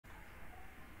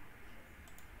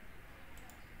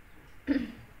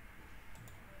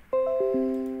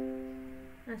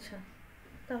আচ্ছা,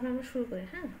 তাহলে আমরা শুরু করি।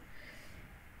 হ্যাঁ,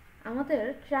 আমাদের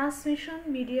ট্রান্সমিশন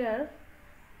মিডিয়ার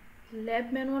ল্যাব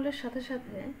ম্যানুয়ালের সাথে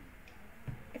সাথে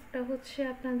একটা হচ্ছে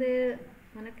আপনাদের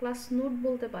মানে ক্লাস নোট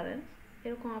বলতে পারেন,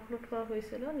 এরকম আপলোড করা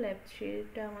হয়েছিল। ল্যাব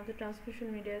থ্রিটা আমাদের ট্রান্সমিশন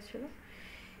মিডিয়া ছিল,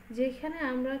 যেখানে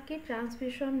আমরা কি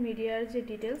ট্রান্সমিশন মিডিয়ার যে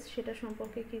ডিটেলস সেটা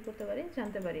সম্পর্কে কি করতে পারি,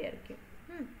 জানতে পারি আর কি।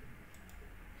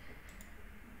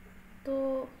 তো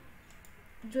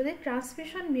যদি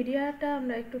ট্রান্সমিশন মিডিয়াটা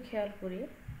আমরা একটু খেয়াল করি,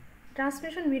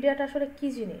 ট্রান্সমিশন মিডিয়াটা আসলে কি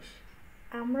জিনিস।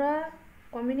 আমরা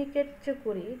কমিউনিকেট যে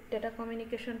করি, ডেটা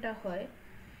কমিউনিকেশনটা হয়,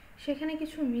 সেখানে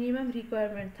কিছু মিনিমাম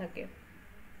রিকোয়ারমেন্ট থাকে।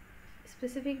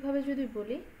 স্পেসিফিকভাবে যদি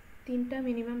বলি, 3টা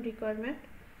মিনিমাম রিকোয়ারমেন্ট।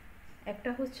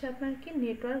 একটা হচ্ছে আপনার কি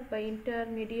নেটওয়ার্ক বা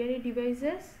ইন্টারমিডিয়ারি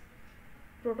ডিভাইসেস,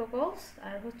 প্রোটোকলস,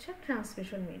 আর হচ্ছে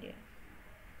ট্রান্সমিশন মিডিয়া।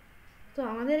 তো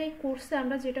আমাদের এই কোর্সে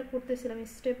আমরা যেটা করতেছিলাম,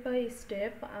 স্টেপ বাই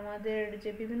স্টেপ আমাদের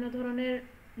যে বিভিন্ন ধরনের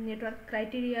নেটওয়ার্ক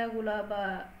ক্রাইটেরিয়াগুলো বা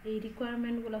এই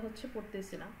রিকোয়ারমেন্টগুলো হচ্ছে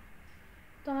পড়তেছিলাম।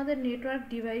 তো আমাদের নেটওয়ার্ক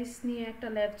ডিভাইস নিয়ে একটা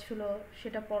ল্যাব ছিল,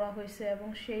 সেটা পড়া হয়েছে, এবং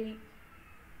সেই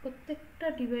প্রত্যেকটা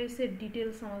ডিভাইসের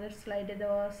ডিটেলস আমাদের স্লাইডে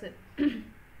দেওয়া আছে।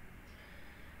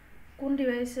 কোন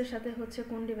ডিভাইসের সাথে হচ্ছে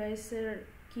কোন ডিভাইসের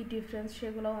কি ডিফারেন্স,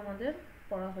 সেগুলোও আমাদের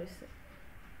পড়া হয়েছে।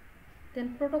 দেন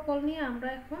প্রোটোকল নিয়ে আমরা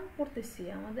এখন পড়তেছি,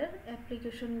 আমাদের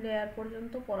অ্যাপ্লিকেশন লেয়ার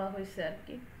পর্যন্ত পড়া হয়েছে আর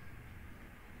কি।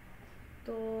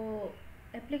 তো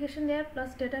application layer plus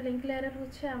data link লেয়ারের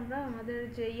হচ্ছে আমরা আমাদের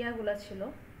যে ইয়াগুলো ছিল,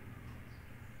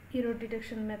 এরর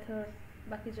ডিটেকশন মেথড,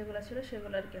 বাকি যেগুলো ছিল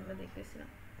সেগুলো আর কি আমরা দেখতেছিলাম।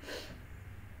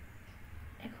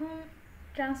 এখন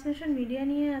ট্রান্সমিশন মিডিয়া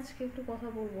নিয়ে আজকে একটু কথা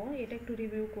বলবো, এটা একটু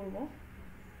রিভিউ করব।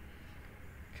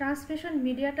 ট্রান্সমিশন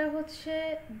মিডিয়াটা হচ্ছে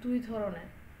দুই ধরনের,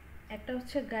 একটা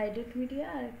হচ্ছে গাইডেড মিডিয়া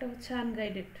আর একটা হচ্ছে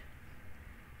আনগাইডেড।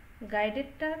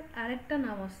 গাইডেডটার আরেকটা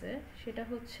নাম আছে, সেটা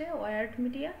হচ্ছে ওয়্যার্ড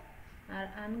মিডিয়া, আর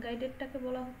আনগাইডেডটাকে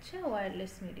বলা হচ্ছে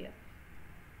ওয়্যারলেস মিডিয়া।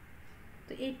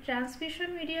 তো এই ট্রান্সমিশন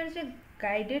মিডিয়ার যে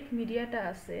গাইডেড মিডিয়াটা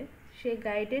আছে, সেই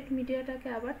গাইডেড মিডিয়াটাকে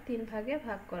আবার 3 ভাগে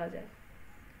ভাগ করা যায়।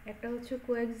 একটা হচ্ছে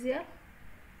কোএক্সিয়াল,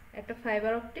 একটা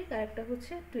ফাইবার অপটিক, আর একটা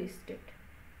হচ্ছে টুইস্টেড।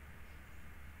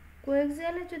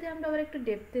 কোএক্সিয়ালে যদি আমরা আবার একটু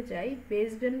ডেপথে যাই,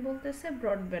 বেস ব্যান্ড বলতেছে,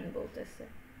 ব্রডব্যান্ড বলতেছে,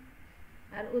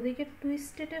 আর ওদিকে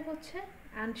টুইস্টেডে হচ্ছে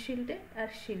আনশিল্ডেড আর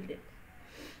শিল্ডেড।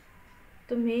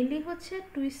 তো মেইনলি হচ্ছে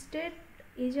টুইস্টেড,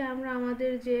 এই যে আমরা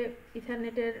আমাদের যে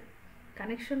ইথারনেটের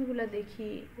কানেকশনগুলো দেখি,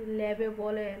 ল্যাবে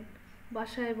বলেন,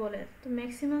 বাসায় বলেন, তো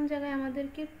ম্যাক্সিমাম জায়গায়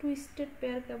আমাদেরকে টুইস্টেড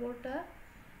পেয়ার কেবলটা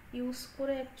ইউজ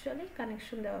করে অ্যাকচুয়ালি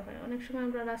কানেকশন দেওয়া হয়। অনেক সময়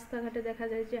আমরা রাস্তাঘাটে দেখা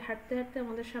যায় যে হাঁটতে হাঁটতে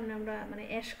আমাদের সামনে আমরা মানে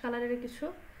অ্যাশ কালারের কিছু,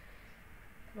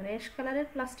 মানে অ্যাশ কালারের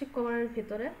প্লাস্টিক কভারের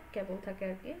ভেতরে কেবল থাকে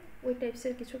আর কি, ওই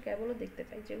টাইপসের কিছু কেবলও দেখতে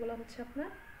পাই, যেগুলো হচ্ছে আপনার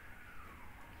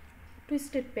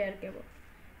টুইস্টেড পেয়ার কেবল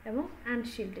এবং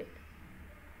আনশিল্ডেড।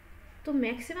 তো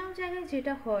ম্যাক্সিমাম জায়গায়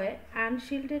যেটা হয়,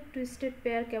 আনশিল্ডেড টুইস্টেড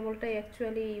পেয়ার কেবলটাই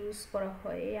অ্যাকচুয়ালি ইউজ করা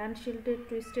হয়। এই আনশিল্ডেড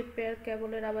টুইস্টেড পেয়ার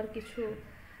কেবলের আবার কিছু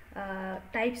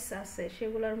টাইপস আছে,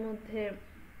 সেগুলোর মধ্যে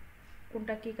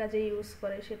কোনটা কী কাজে ইউজ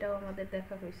করে সেটাও আমাদের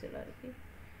দেখা হয়েছিল আর কি।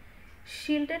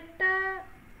 শিল্ডেডটা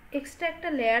এক্সট্রা একটা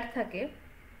লেয়ার থাকে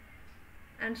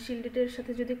আনশিল্ডেডের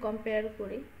সাথে যদি কম্পেয়ার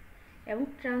করি, এবং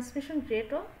ট্রান্সমিশন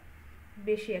রেটও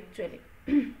বেশি অ্যাকচুয়ালি।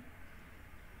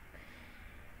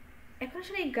 এখন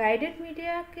আসলে এই গাইডেড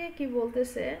মিডিয়াকে কি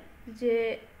বলতেছে, যে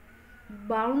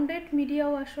বাউন্ডেড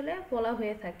মিডিয়াও আসলে বলা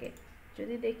হয়ে থাকে।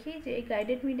 যদি দেখি যে এই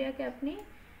গাইডেড মিডিয়াকে আপনি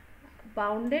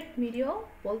বাউন্ডেড মিডিয়াও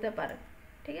বলতে পারেন,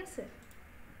 ঠিক আছে।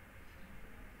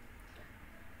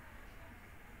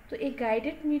 তো এই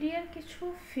গাইডেড মিডিয়ার কিছু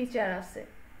ফিচার আছে।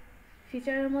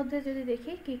 ফিচারের মধ্যে যদি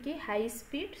দেখি কি কি, high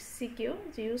speed, secure,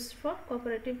 used for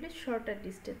কোঅপারেটিভলি shorter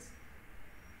distance.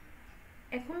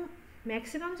 এখন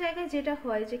ম্যাক্সিমাম জায়গায় যেটা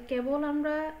হয় যে কেবল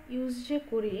আমরা ইউজ যে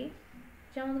করি,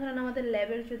 যেমন ধরেন আমাদের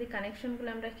ল্যাবের যদি কানেকশনগুলো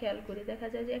আমরা খেয়াল করি, দেখা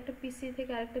যায় যে একটা পিসি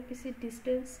থেকে আরেকটা পিসির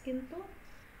ডিস্টেন্স কিন্তু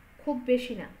খুব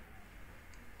বেশি না।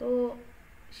 তো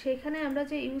সেখানে আমরা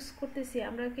যে ইউজ করতেছি,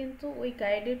 আমরা কিন্তু ওই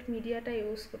গাইডেড মিডিয়াটা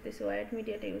ইউজ করতেছি, ওয়্যার্ড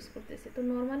মিডিয়াটা ইউজ করতেছি। তো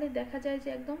নর্মালি দেখা যায় যে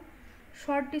একদম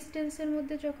শর্ট ডিস্টেন্সের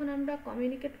মধ্যে যখন আমরা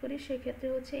কমিউনিকেট করি, সেক্ষেত্রে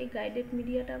হচ্ছে এই গাইডেড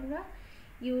মিডিয়াটা আমরা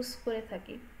ইউজ করে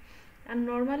থাকি। আর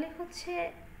নর্মালি হচ্ছে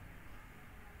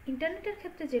ইন্টারনেটের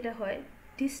ক্ষেত্রে যেটা হয়,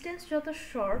 ডিস্টেন্স যত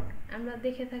শর্ট আমরা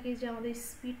দেখে থাকি যে আমাদের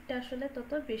স্পিডটা আসলে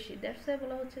তত বেশি, দ্যাটস ওয়াই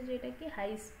বলা হচ্ছে যে এটা কি হাই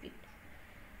স্পিড।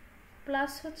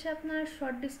 প্লাস হচ্ছে আপনার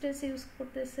শর্ট ডিস্টেন্স ইউজ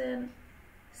করতেছেন।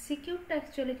 সিকিউরটা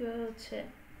অ্যাকচুয়ালি কীভাবে হচ্ছে,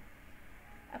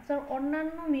 আপনার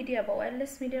অন্যান্য মিডিয়া বা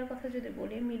ওয়্যারলেস মিডিয়ার কথা যদি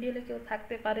বলি, মিডিয়ালে কেউ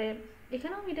থাকতে পারে,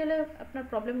 এখানেও মিডিয়ালে আপনার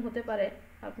প্রবলেম হতে পারে,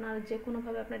 আপনার যে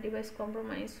কোনোভাবে আপনার ডিভাইস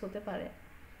কম্প্রোমাইজ হতে পারে।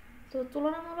 তো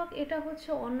তুলনামূলক এটা হচ্ছে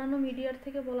অন্যান্য মিডিয়ার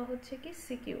থেকে বলা হচ্ছে কি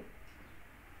সিকিউর,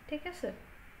 ঠিক আছে।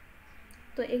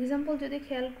 তো এক্সাম্পল যদি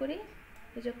খেয়াল করি,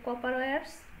 এই যে কপার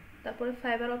ওয়্যারস, তারপরে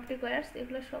ফাইবার অপটিক ওয়্যারস,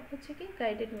 এগুলো সব হচ্ছে কি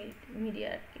গাইডেড মিডিয়া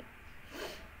আর কি।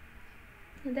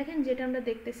 দেখেন যেটা আমরা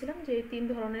দেখতেছিলাম যে এই 3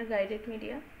 ধরনের গাইডেড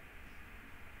মিডিয়া।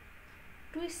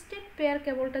 টুইস্টেড পেয়ার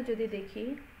কেবলটা যদি দেখি,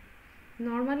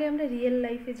 নর্মালি আমরা রিয়েল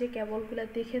লাইফে যে কেবলগুলো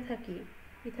দেখে থাকি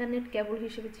ইথারনেট কেবল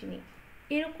হিসেবে চিনি,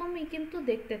 এরকমই কিন্তু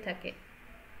দেখতে থাকে।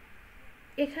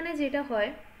 এখানে যেটা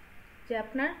হয় যে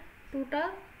আপনার টোটাল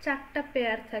 4টা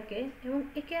পেয়ার থাকে এবং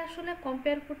একে আসলে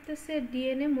কম্পেয়ার করতেছে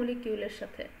ডিএনএ মলিকিউলের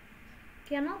সাথে।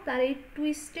 কেন? তার এই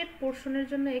টুইস্টেড পোর্শনের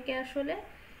জন্য একে আসলে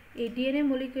এই ডিএনএ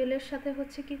মলিকিউলের সাথে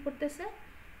হচ্ছে কি করতেছে,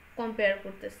 কম্পেয়ার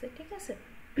করতেছে। ঠিক আছে,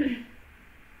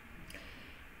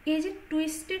 এই যে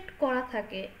টুইস্টেড করা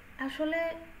থাকে, আসলে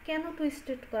কেন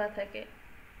টুইস্টেড করা থাকে?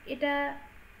 এটা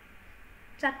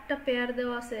 4টা পেয়ার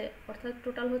দেওয়া আছে, অর্থাৎ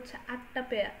টোটাল হচ্ছে 8টা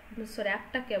পেয়ার, সরি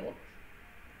 8টা কেবল।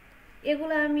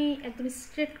 এগুলো আমি একদম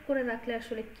স্ট্রেট করে রাখলে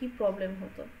আসলে কি প্রবলেম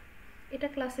হতো, এটা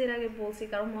ক্লাসের আগে বলছি,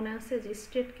 কারণ মনে আছে যে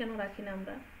স্ট্রেট কেন রাখি না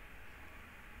আমরা?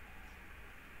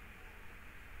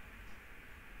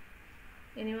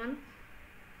 এনিওয়ান?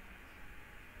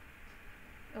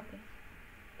 ওকে,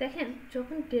 দেখেন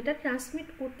যখন ডেটা ট্রান্সমিট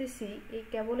করতেছি এই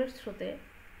কেবলের থ্রুতে,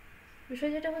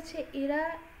 বিষয় যেটা হচ্ছে এরা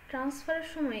ট্রান্সফারের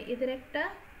সময় এদের একটা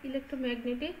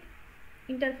ইলেকট্রোম্যাগনেটিক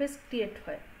ইন্টারফেস ক্রিয়েট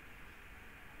হয়।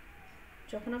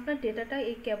 যখন আপনার ডেটাটা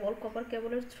এই কেবল, কপার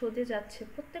কেবলের থ্রু দিয়ে যাচ্ছে,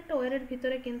 প্রত্যেকটা ওয়্যারের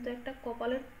ভিতরে কিন্তু একটা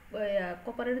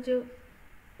কপারের যে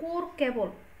কোর কেবল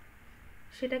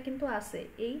সেটা কিন্তু আছে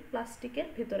এই প্লাস্টিকের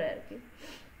ভেতরে আর কি।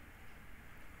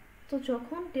 তো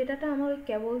যখন ডেটাটা আমার ওই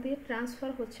কেবল দিয়ে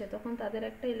ট্রান্সফার হচ্ছে তখন তাদের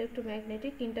একটা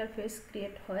ইলেকট্রোম্যাগনেটিক ইন্টারফেস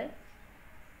ক্রিয়েট হয়।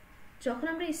 যখন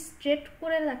আমরা স্ট্রেট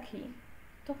করে রাখি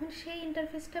তখন সেই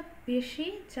ইন্টারফেসটা বেশি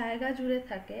জায়গা জুড়ে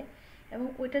থাকে এবং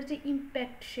ওইটার যে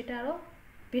ইম্প্যাক্ট সেটা আরও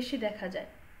বেশি দেখা যায়।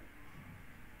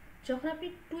 যখন আপনি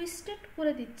টুইস্টেড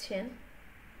করে দিচ্ছেন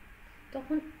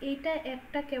তখন এইটা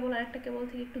একটা কেবল আর একটা কেবল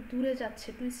থেকে একটু দূরে যাচ্ছে,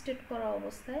 টুইস্টেড করা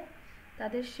অবস্থায়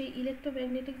তাদের সেই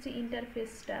ইলেকট্রোম্যাগনেটিক যে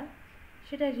ইন্টারফেসটা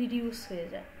সেটা রিডিউস হয়ে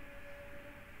যায়।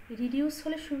 রিডিউস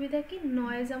হলে সুবিধা কি,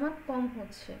 নয়েজ আমার কম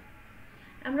হচ্ছে।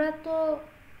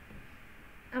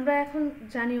 আমরা এখন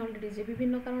জানি অলরেডি যে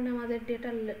বিভিন্ন কারণে আমাদের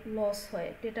ডেটা লস হয়,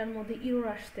 ডেটার মধ্যে ইরর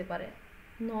আসতে পারে,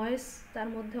 নয়েজ তার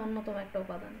মধ্যে অন্যতম একটা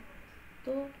উপাদান।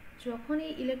 তো যখন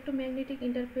এই ইলেকট্রোম্যাগনেটিক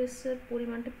ইন্টারফেসের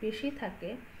পরিমাণটা বেশি থাকে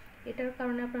এটার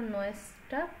কারণে আপনার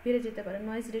নয়েজটা বেড়ে যেতে পারে,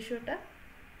 নয়েজ রেশিওটা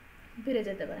বেড়ে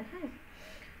যেতে পারে। হ্যাঁ,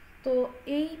 তো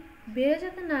এই বেড়ে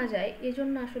যেতে না যায়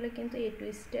এজন্য আসলে কিন্তু এই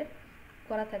টুইস্টেড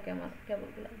করা থাকে আমার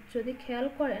কেবলগুলো। যদি খেয়াল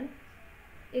করেন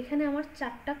এখানে আমার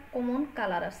 4টা কমন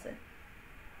কালার আছে,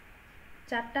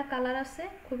 4টা কালার আছে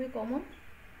খুবই কমন।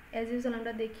 অ্যাজ ইউজুয়াল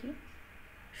আমরা দেখি,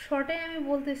 শর্টে আমি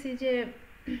বলতেছি যে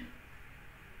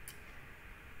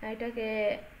এটাকে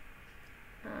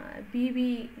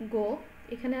বিবি গো,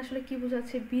 এখানে আসলে কি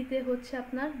বোঝাচ্ছে, বিতে হচ্ছে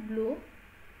আপনার ব্লু,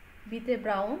 বিতে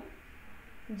ব্রাউন,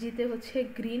 জিতে হচ্ছে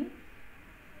গ্রিন,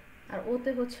 আর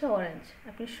ওতে হচ্ছে অরেঞ্জ।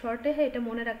 আপনি শর্টে এটা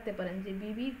মনে রাখতে পারেন যে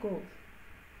বিবি গো।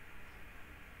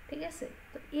 ঠিক আছে,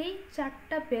 তো এই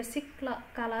 4টা বেসিক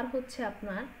কালার হচ্ছে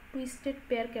আপনার টুইস্টেড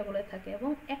পেয়ার কেবলে থাকে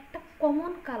এবং একটা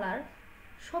কমন কালার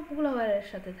সবগুলো ওয়্যারের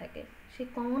সাথে থাকে। সেই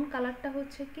কমন কালারটা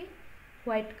হচ্ছে কি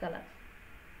হোয়াইট কালার।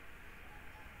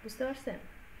 বুঝতে পারছেন?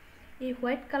 এই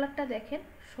হোয়াইট কালারটা দেখেন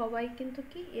সবাই কিন্তু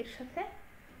কি এর সাথে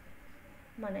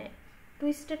মানে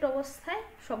টুইস্টেড অবস্থায়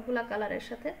সবগুলা কালারের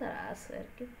সাথে তারা আছে আর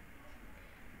কি।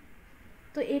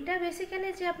 তো এটা বেসিক্যালি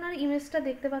যে আপনার ইমেজটা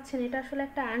দেখতে পাচ্ছেন এটা আসলে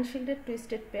একটা আনশিল্ডেড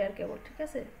টুইস্টেড পেয়ার কেবল। ঠিক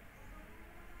আছে,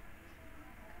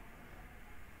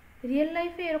 রিয়েল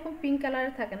লাইফে এরকম পিঙ্ক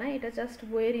কালারে থাকে না, এটা জাস্ট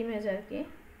বইয়ের ইমেজ আর কি।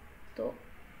 তো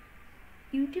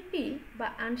ইউটিপি বা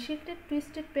আনশিল্ডেড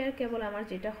টুইস্টেড পেয়ার কেবল আমার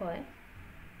যেটা হয়,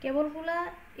 কেবলগুলা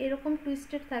এরকম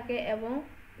টুইস্টেড থাকে এবং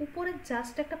উপরে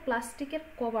জাস্ট একটা প্লাস্টিকের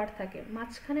কভার থাকে,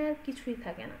 মাঝখানে আর কিছুই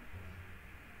থাকে না।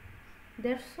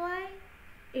 দ্যাটস ওয়াই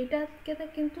এটাকে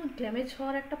কিন্তু ড্যামেজ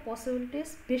হওয়ার একটা পসিবিলিটিস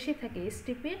বেশি থাকে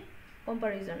এসটিপির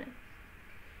কম্পারিজনে।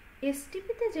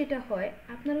 এসটিপিতে যেটা হয়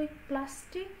আপনার ওই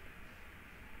প্লাস্টিক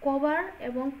কভার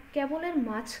এবং কেবলের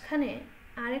মাঝখানে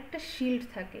আরেকটা শিল্ড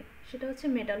থাকে, সেটা হচ্ছে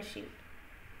মেটাল শিল্ড।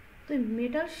 তো এই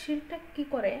মেটাল শিল্ডটা কী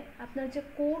করে, আপনার যে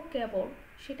কোর কেবল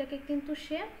সেটাকে কিন্তু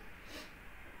সে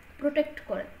প্রোটেক্ট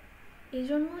করে। এই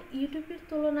জন্য ইউটিপির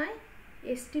তুলনায়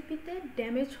এসটিপিতে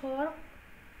ড্যামেজ হওয়ার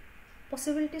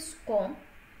পসিবিলিটিস কম,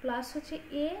 প্লাস হচ্ছে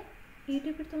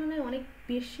ইউটিপির তুলনায় অনেক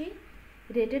বেশি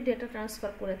রেটে ডেটা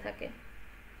ট্রান্সফার করে থাকে।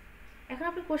 এখন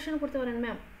আপনি কোশ্চেন করতে পারেন,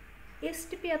 ম্যাম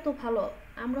এসটিপি এত ভালো,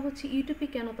 আমরা হচ্ছে ইউটিপি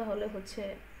কেন তাহলে হচ্ছে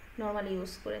নর্মালি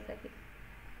ইউজ করে থাকি?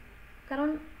 কারণ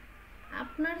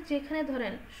আপনার যেখানে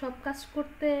ধরেন সব কাজ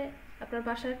করতে, আপনার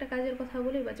বাসার একটা কাজের কথা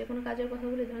বলি বা যে কোনো কাজের কথা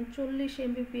বলি, ধরেন 40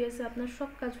 MBPS আপনার সব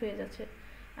কাজ হয়ে যাচ্ছে,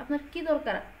 আপনার কি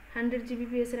দরকার 100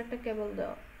 Gbps এর একটা কেবল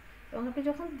দেওয়া, এবং আপনি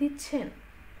যখন দিচ্ছেন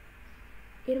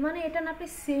এর মানে এটা না আপনি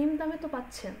সেম দামে তো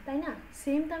পাচ্ছেন, তাই না?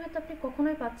 সেম দামে তো আপনি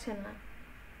কখনোই পাচ্ছেন না,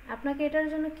 আপনাকে এটার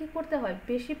জন্য কি করতে হয়,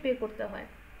 বেশি পে করতে হয়।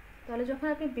 তাহলে যখন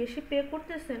আপনি বেশি পে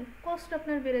করতেছেন কস্ট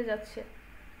আপনার বেড়ে যাচ্ছে,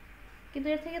 কিন্তু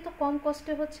এর থেকে তো কম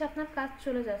কস্টে হচ্ছে আপনার কাজ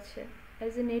চলে যাচ্ছে।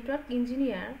 অ্যাজ এ নেটওয়ার্ক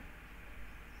ইঞ্জিনিয়ার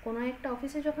কোনো একটা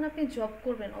অফিসে যখন আপনি জব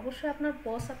করবেন, অবশ্যই আপনার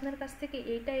বস আপনার কাছ থেকে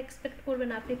এইটা এক্সপেক্ট করবেন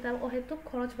আপনি তার হয়তো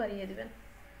খরচ বাড়িয়ে দেবেন,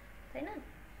 তাই না?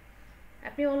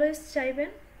 আপনি অলওয়েজ চাইবেন,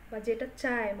 বা যেটা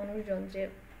চায় মানুষজন, যে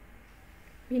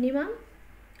মিনিমাম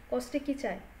কস্টে কি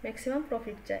চায়, ম্যাক্সিমাম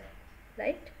প্রফিট চায়,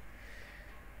 রাইট?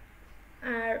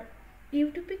 আর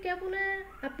ইউটিউবে কেবলে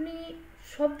আপনি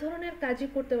সব ধরনের কাজই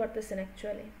করতে পারতেছেন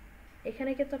অ্যাকচুয়ালি, এখানে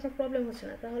কিন্তু আপনার প্রবলেম হচ্ছে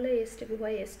না। তাহলে এসটিপি,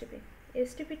 হয়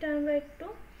এসটিপিটা আমরা একটু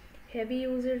হেভি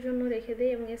ইউজের জন্য রেখে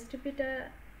দিই, এবং এসটিপিটা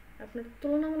আপনার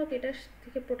তুলনামূলক এটার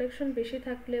থেকে প্রোটেকশন বেশি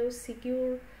থাকলেও সিকিউর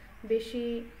বেশি,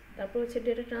 তারপর হচ্ছে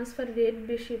ডেটা ট্রান্সফার রেট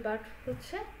বেশি, বাট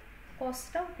হচ্ছে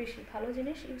কস্টটাও বেশি। ভালো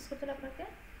জিনিস ইউজ করতে হলে আপনাকে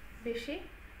বেশি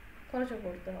খরচও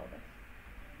করতে হবে।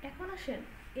 এখন আসেন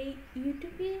এই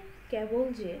ইউটিউবে কেবল,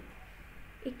 যে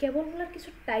এই কেবলগুলোর কিছু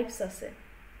টাইপস আছে,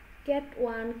 ক্যাট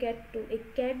 1, ক্যাট 2, এই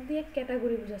ক্যাট দিয়ে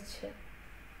ক্যাটাগরি বোঝাচ্ছে,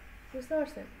 বুঝতে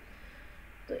পারছেন?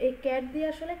 তো এই ক্যাট দিয়ে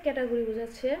আসলে ক্যাটাগরি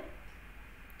বোঝাচ্ছে।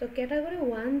 তো ক্যাটাগরি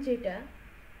 1 যেটা,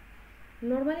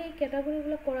 নর্মালি এই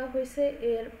ক্যাটাগরিগুলো করা হয়েছে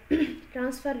এর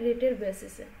ট্রান্সফার রেটের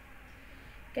বেসিসে।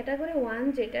 ক্যাটাগরি 1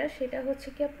 যেটা, সেটা হচ্ছে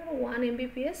কি আপনার 1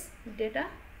 Mbps ডেটা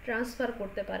ট্রান্সফার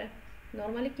করতে পারে।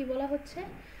 নর্মালি কি বলা হচ্ছে,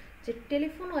 যে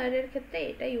টেলিফোন ওয়্যারের ক্ষেত্রে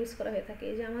এটা ইউজ করা হয়ে থাকে,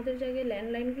 এই যে আমাদের জায়গায়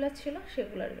ল্যান্ডলাইনগুলো ছিল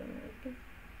সেগুলোর জন্য আর কি।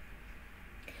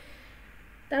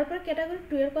 তারপর ক্যাটাগরি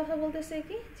 2 এর কথা বলতেছে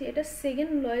কি, যে এটা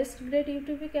সেকেন্ড লোয়েস্ট গ্রেড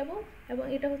ইউটিউবে কেবল, এবং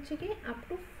এটা হচ্ছে কি আপ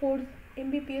টু 4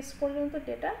 Mbps পর্যন্ত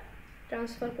ডেটা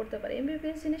ট্রান্সফার করতে পারে।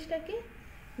 Mbps জিনিসটা কি,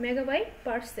 মেগাবাইট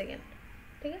পার সেকেন্ড,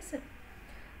 ঠিক আছে?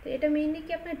 তো এটা মেইনলি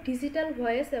কি আপনার ডিজিটাল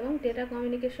ভয়েস এবং ডেটা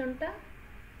কমিউনিকেশনটা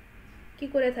কি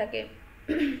করে থাকে,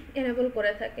 এনেবল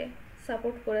করে থাকে,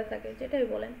 সাপোর্ট করে থাকে, যেটাই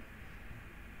বলেন।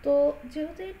 তো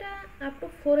যেহেতু এটা আপ টু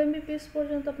 4 Mbps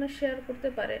পর্যন্ত আপনার শেয়ার করতে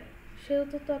পারে,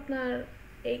 সেহেতু তো আপনার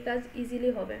এই কাজ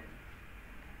ইজিলি হবে।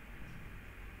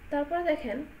 তারপরে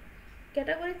দেখেন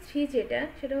ক্যাটাগরি 3 যেটা,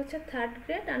 সেটা হচ্ছে third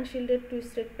grade আনশিল্ডেড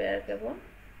twisted pair cable.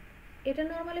 এটা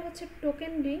নর্মালি হচ্ছে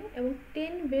টোকেন রিং এবং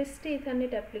 10 বেসড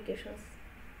ইথারনেট অ্যাপ্লিকেশনস।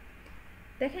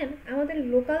 দেখেন আমাদের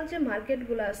লোকাল যে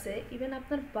মার্কেটগুলো আছে, ইভেন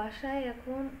আপনার বাসায়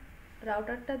এখন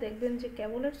রাউটারটা দেখবেন যে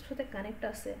কেবলের সাথে কানেক্ট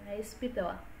আছে, হাই স্পিড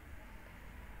দেওয়া,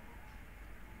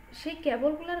 সেই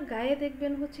কেবলগুলোর গায়ে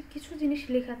দেখবেন হচ্ছে কিছু জিনিস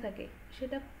লেখা থাকে,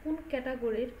 সেটা কোন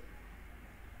ক্যাটাগরির।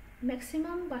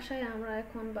 ম্যাক্সিমাম বাসায় আমরা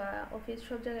এখন, বা অফিস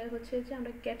সব জায়গায় হচ্ছে যে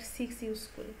আমরা ক্যাট 6 ইউজ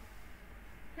করি,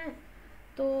 হ্যাঁ।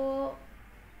 তো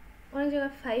অনেক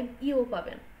জায়গায় 5E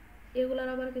পাবেন, এগুলোর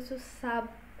আবার কিছু সাব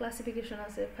ক্লাসিফিকেশন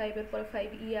আছে, 5-এর পরে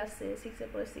 5E আছে, 6-এর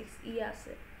পরে 6E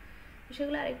আছে,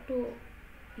 সেগুলো আর একটু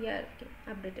আর কি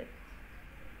আপডেটেড।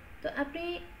 তো আপনি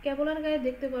কেবলের গায়ে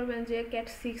দেখতে পারবেন যে ক্যাট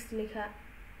 6 লেখা,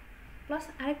 প্লাস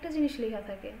আরেকটা জিনিস লেখা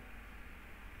থাকে,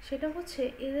 সেটা হচ্ছে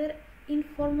এদের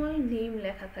ইনফর্মাল নেম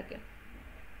লেখা থাকে।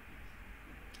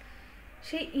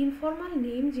 সেই ইনফর্মাল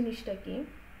নেম জিনিসটা কি,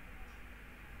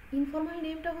 ইনফর্মাল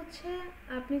নেমটা হচ্ছে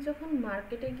আপনি যখন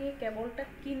মার্কেটে গিয়ে কেবলটা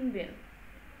কিনবেন,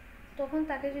 তখন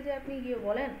তাকে যদি আপনি গিয়ে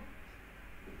বলেন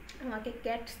আমাকে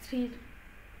ক্যাট 3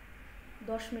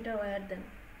 10 মিটার ওয়্যার দেন,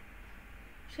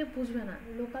 সে বুঝবে না।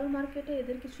 লোকাল মার্কেটে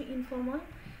এদের কিছু ইনফর্মাল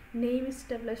নেম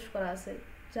এস্টাবলিশ করা আছে,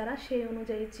 যারা সেই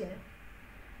অনুযায়ী চেনে।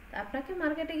 আপনাকে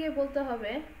মার্কেটে গিয়ে বলতে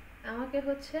হবে আমাকে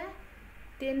হচ্ছে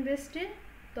 10 বেসটি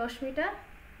 10 মিটার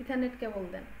ইথারনেট কেবল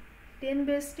দেন। 10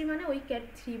 বেসটি মানে ওই ক্যাট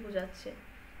 3 বোঝাচ্ছে,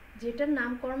 যেটার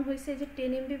নামকরণ হয়েছে যে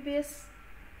 10 Mbps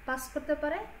পাস করতে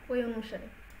পারে ওই অনুসারে।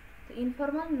 তো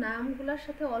ইনফর্মাল নামগুলোর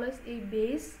সাথে অলওয়েজ এই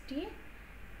বেসটি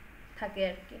থাকে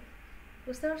আর কি,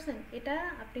 বুঝতে পারছেন? এটা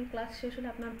আপনি ক্লাস শেষ হলে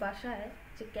আপনার বাসায়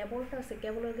যে কেবলটা আছে,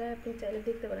 কেবলের গায়ে আপনি চাইলে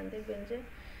দেখতে পারেন, দেখবেন যে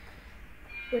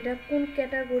ওইটা কোন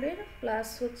ক্যাটাগরির, প্লাস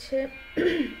হচ্ছে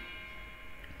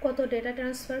কত ডেটা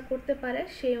ট্রান্সফার করতে পারে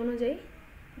সেই অনুযায়ী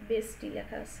বেসটি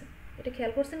লেখা আছে। এটা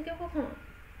খেয়াল করছেন কেউ কখনো?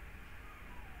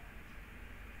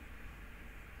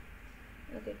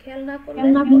 ওকে, খেয়াল না করলে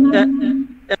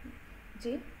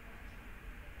জি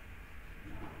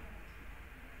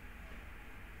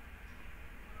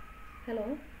হ্যালো,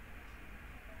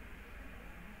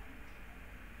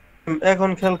 এখন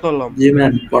খেয়াল করলাম। জি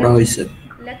ম্যাম, পড়া হয়েছে।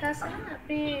 লেখা আছে না,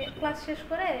 আপনি ক্লাস শেষ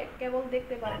করে কেবল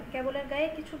দেখতে পারেন, কেবলের গায়ে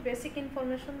কিছু বেসিক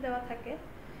ইনফরমেশন দেওয়া থাকে,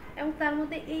 এবং তার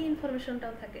মধ্যে এই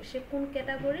ইনফরমেশনটাও থাকে, সে কোন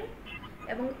ক্যাটাগরি,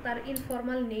 এবং তার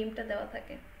ইনফর্মাল নেমটা দেওয়া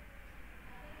থাকে,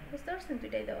 বুঝতে পারছেন?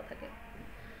 দুইটাই দেওয়া থাকে।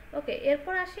 ওকে,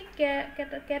 এরপর আসি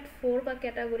ক্যাট 4 বা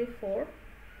ক্যাটাগরি 4,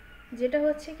 যেটা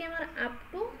হচ্ছে কি আমার আপ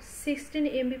টু 16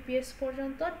 Mbps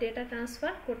পর্যন্ত ডেটা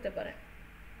ট্রান্সফার করতে পারে।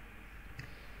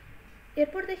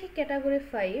 এরপর দেখি ক্যাটাগরি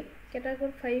 5।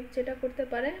 ক্যাটাগরি 5 যেটা করতে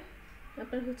পারে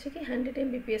আপনার হচ্ছে কি 100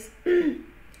 Mbps।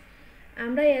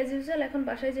 আমরা অ্যাজ ইউজুয়াল এখন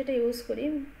বাসায় যেটা ইউজ করি,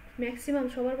 ম্যাক্সিমাম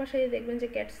সবার বাসায় দেখবেন যে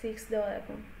ক্যাট 6 দেওয়া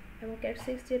এখন, এবং ক্যাট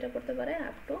 6 যেটা করতে পারে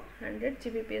আপ টু 100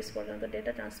 Gbps পর্যন্ত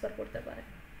ডেটা ট্রান্সফার করতে পারে।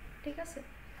 ঠিক আছে,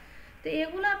 তো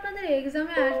এগুলো আপনাদের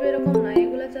এক্সামে আসবে এরকম না,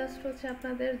 এগুলো জাস্ট হচ্ছে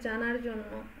আপনাদের জানার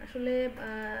জন্য। আসলে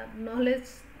নলেজ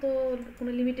তো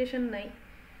কোনো লিমিটেশন নাই,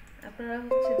 আপনারা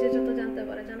হচ্ছে যে যত জানতে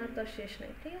পারে, জানার তো আর শেষ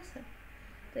নেই। ঠিক আছে,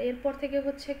 তো এরপর থেকে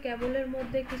হচ্ছে কেবলের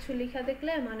মধ্যে কিছু লেখা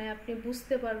দেখলে মানে আপনি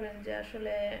বুঝতে পারবেন যে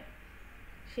আসলে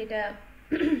সেটা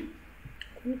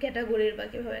কোন ক্যাটাগরির বা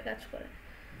কীভাবে কাজ করে।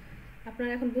 আপনার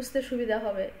এখন বুঝতে সুবিধা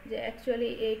হবে যে অ্যাকচুয়ালি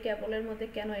এই কেবলের মধ্যে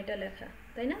কেন এটা লেখা,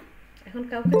 তাই না? এখন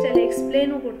কাউকে চাইলে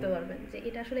এক্সপ্লেনও করতে পারবেন যে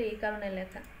এটা আসলে এই কারণে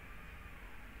লেখা।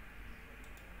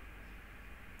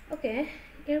 ওকে,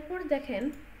 এরপর দেখেন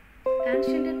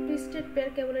আনশিল্ডেড টুইস্টেড পেয়ার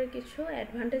কেবলের কিছু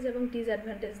অ্যাডভান্টেজ এবং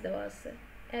ডিসঅ্যাডভান্টেজ দেওয়া আছে।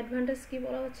 অ্যাডভান্টেজ কি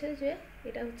বলা হচ্ছে যে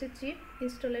এটা হচ্ছে চিপ,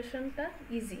 ইনস্টলেশনটা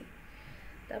ইজি।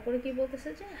 তারপরে কি বলতেছে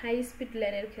যে হাই স্পিড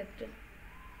ল্যানের ক্ষেত্রে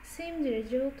সেম জিনিস,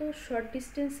 যেহেতু শর্ট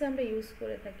ডিস্টেন্সে আমরা ইউজ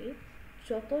করে থাকি,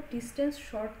 যত ডিস্টেন্স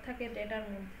শর্ট থাকে ডেটার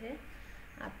মধ্যে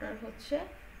আপনার হচ্ছে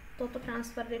তত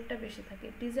ট্রান্সফার রেটটা বেশি থাকে।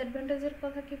 ডিসঅ্যাডভান্টেজের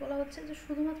কথা কি বলা হচ্ছে যে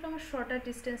শুধুমাত্র আমার শর্টার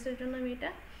ডিস্টেন্সের জন্য আমি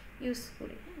এটা ইউজ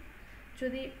করি, হ্যাঁ,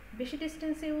 যদি বেশি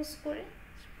ডিস্টেন্সে ইউজ করে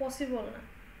পসিবল না।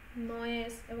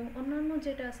 নয়েজ এবং অন্যান্য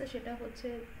যেটা আছে সেটা হচ্ছে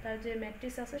তার যে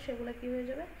ম্যাট্রিক্স আছে সেগুলো কী হয়ে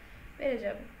যাবে, বেড়ে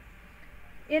যাবে।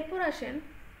 এরপর আসেন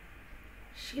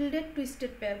শিল্ডেড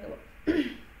টুইস্টেড পেয়ার কেবল।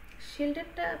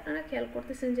 শিল্ডেডটা আপনারা খেয়াল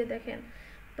করতেছেন যে দেখেন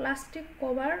প্লাস্টিক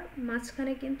কভার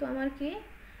মাঝখানে কিন্তু আমার কি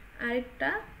আরেকটা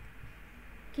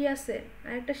কি আছে,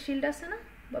 আরেকটা শিল্ড আছে না,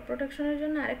 বা প্রোটেকশনের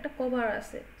জন্য আরেকটা কভার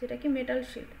আছে যেটা কি মেটাল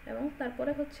শিল্ড, এবং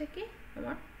তারপরে হচ্ছে কি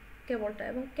আমার কেবলটা,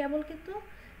 এবং কেবল কিন্তু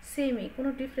সেমই, কোনো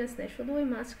ডিফারেন্স নেই, শুধু ওই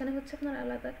মাঝখানে হচ্ছে আপনার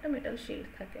আলাদা একটা মেটাল শিল্ড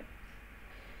থাকে।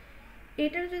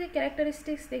 এটার যদি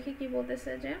ক্যারেক্টারিস্টিক্স দেখি কি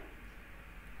বলতেছে যে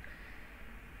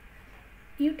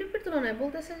ইউটিউবের তুলনায়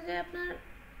বলতেছে যে আপনার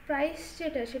প্রাইস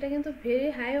যেটা সেটা কিন্তু ভেরি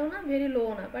হাইও না ভেরি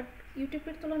লোও না, বাট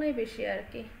ইউটিউবের তুলনায় বেশি আর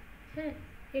কি। হ্যাঁ,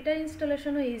 এটার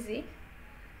ইনস্টলেশনও ইজি।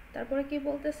 তারপরে কি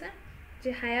বলতেছে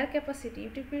যে হায়ার ক্যাপাসিটি,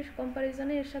 ইউটিউবের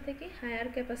কম্পারিজনে এর সাথে কি হায়ার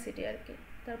ক্যাপাসিটি আর কি।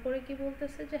 তারপরে কি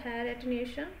বলতেছে যে হায়ার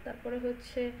অ্যাটেনুয়েশন, তারপরে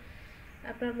হচ্ছে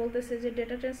আপনার বলতেছে যে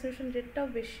ডেটা ট্রান্সমিশন রেটটাও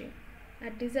বেশি।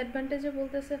 আর ডিসঅ্যাডভান্টেজে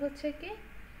বলতেছে হচ্ছে কি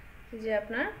যে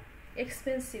আপনার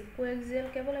এক্সপেন্সিভ, কোএক্সিয়াল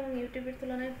কেবল এবং ইউটিউবের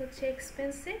তুলনায় হচ্ছে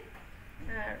এক্সপেন্সিভ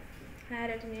আর হায়ার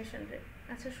অ্যাটেনুয়েশন রেট।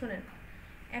 আচ্ছা শোনেন,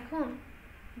 এখন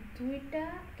দুইটা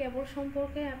কেবল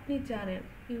সম্পর্কে আপনি জানেন,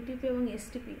 ইউটিউব এবং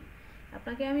এসটিপি।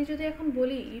 আপনাকে আমি যদি এখন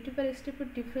বলি ইউটিউব আর এসটিপির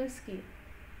ডিফারেন্স কি,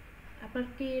 আপনার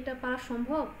কি এটা পারা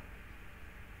সম্ভব,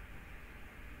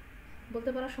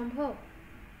 বলতে পারা সম্ভব?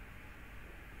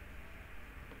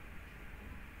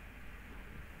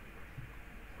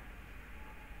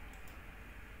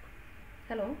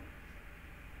 হ্যালো,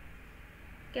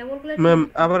 কেবলগুলো ম্যাম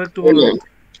আবার একটু বলুন।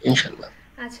 ইনশাআল্লাহ।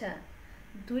 আচ্ছা,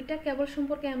 দুইটা কেবল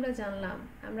সম্পর্কে আমরা জানলাম,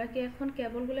 আমরা কি এখন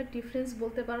কেবলগুলোর ডিফারেন্স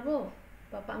বলতে পারবো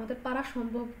বা আমাদের পারা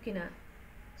সম্ভব কিনা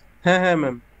হ্যাঁ হ্যাঁ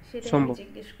ম্যাম, সেটাই আমি সম্ভব।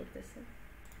 জিজ্ঞেস করতেছি।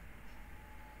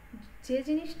 যে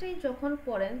জিনিসটাই যখন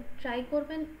পড়েন ট্রাই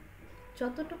করবেন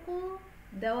যতটুকু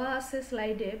দেওয়া আছে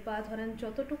স্লাইডে, বা ধরেন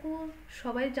যতটুকু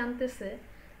সবাই জানতেছে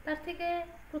তার থেকে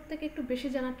প্রত্যেকে একটু বেশি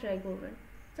জানার ট্রাই করবেন,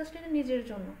 জাস্ট এটা নিজের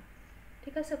জন্য।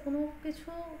 ঠিক আছে, কোনো কিছু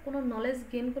কোনো নলেজ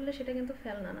গেইন করলে সেটা কিন্তু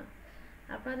ফেলনা না।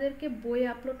 আপনাদেরকে বই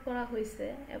আপলোড করা হয়েছে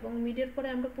এবং মিডের পরে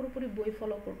আমরা পুরোপুরি বই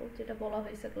ফলো করব যেটা বলা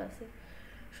হয়েছে ক্লাসে।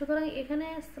 সুতরাং এখানে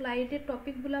স্লাইডের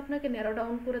টপিকগুলো আপনাকে ন্যারো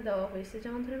ডাউন করে দেওয়া হয়েছে।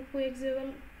 যেমন ধরেন কোএক্সিয়াল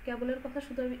কেবলের কথা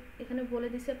শুধু আমি এখানে বলে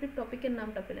দিছি, আপনি টপিকের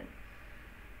নামটা পেলেন।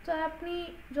 তো আপনি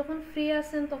যখন ফ্রি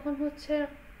আছেন তখন হচ্ছে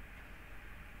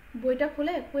বইটা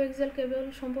খুলে কোএক্সিয়াল কেবল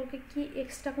সম্পর্কে কি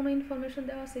এক্সট্রা কোনো ইনফরমেশন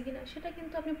দেওয়া আছে কিনা সেটা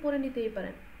কিন্তু আপনি পড়ে নিতেই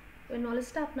পারেন, ওই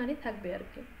নলেজটা আপনারই থাকবে আর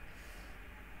কি।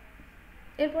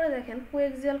 এরপরে দেখেন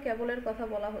কোএক্সিয়াল কেবলের কথা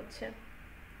বলা হচ্ছে।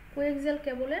 কোএক্সিয়াল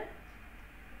কেবলের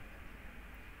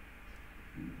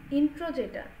ইন্ট্রো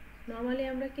যেটা নর্মালি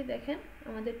আমরা কি দেখেন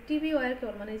আমাদের টিভি ওয়্যার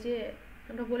কেবল, মানে যে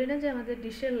আমরা বলি না যে আমাদের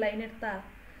ডিশের লাইনের তার,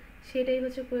 সেটাই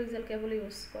হচ্ছে কোএক্সিয়াল কেবল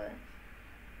ইউজ করা।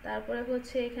 তারপরে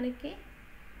হচ্ছে এখানে কি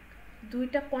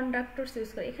দুইটা কন্ডাক্টরস ইউজ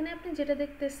করে। এখানে আপনি যেটা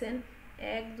দেখতেছেন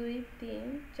 1 2 3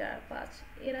 4 5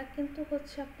 এরা কিন্তু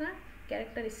হচ্ছে আপনার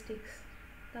ক্যারেক্টারিস্টিক্স।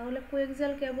 তাহলে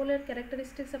কোএক্সিয়াল কেবলের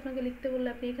ক্যারেক্টারিস্টিক্স আপনাকে লিখতে বললে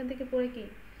আপনি এখান থেকে পড়ে কি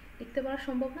লিখতে পারা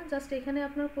সম্ভব না, জাস্ট এখানে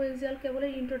আপনার কোএক্সিয়াল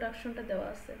কেবলের ইন্ট্রোডাকশনটা দেওয়া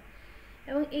আছে।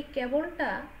 এবং এই কেবলটা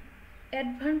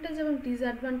অ্যাডভান্টেজ এবং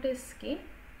ডিসঅ্যাডভান্টেজ কি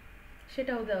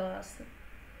সেটাও দেওয়া আছে।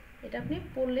 এটা আপনি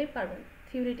পড়লেই পারবেন,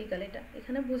 থিওরিটিক্যাল। এটা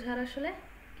এখানে বোঝার আসলে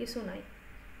কিছু নাই,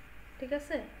 ঠিক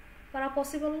আছে? পারা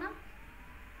পসিবল না।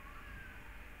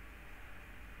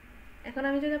 এখন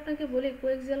আমি যদি আপনাকে বলি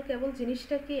কোএক্সিয়াল কেবল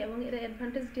জিনিসটা কি এবং এর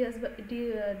অ্যাডভান্টেজ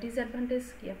ডিসঅ্যাডভান্টেজ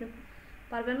কি, আপনি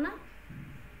পারবেন না?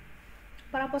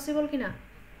 পারা পসিবল কি না?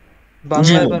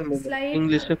 বাংলায় পারবো, স্লাইড,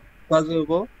 ইংলিশে কাজে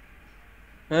হবো।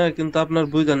 হ্যাঁ, কিন্তু আপনার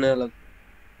বুঝা নেওয়া লাগবে।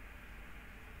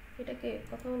 এটাকে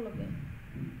কথা বললো কে?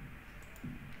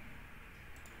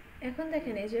 এখন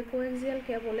দেখেন এই যে কোএক্সিয়াল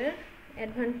কেবলের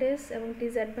অ্যাডভান্টেজ এবং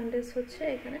ডিসঅ্যাডভান্টেজ হচ্ছে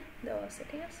এখানে দেওয়া আছে,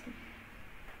 ঠিক আছে?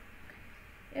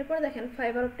 এরপর দেখেন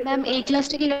ফাইবার অপটিক। ম্যাম এই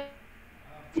ক্লাসটা কি?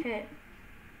 হ্যাঁ,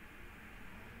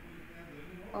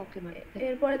 ওকে ম্যাম।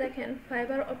 এরপরে দেখেন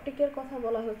ফাইবার অপটিকের কথা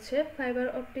বলা হচ্ছে। ফাইবার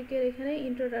অপটিকের এখানে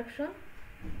ইন্ট্রোডাকশন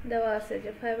দেওয়া আছে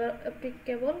যে ফাইবার অপটিক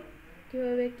কেবল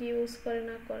কীভাবে কি ইউজ করে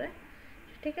না করে,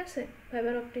 ঠিক আছে?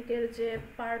 ফাইবার অপটিকের যে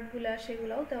পার্টগুলো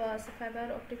সেগুলোও দেওয়া আছে। ফাইবার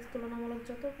অপটিক্স তুলনামূলক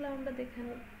যতগুলো আমরা দেখেন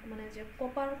মানে যে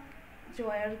কপার যে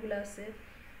ওয়্যারগুলো আছে,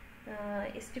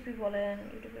 এসটিপি বলেন,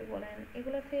 ইউটিপি বলেন,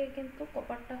 এগুলো থেকে কিন্তু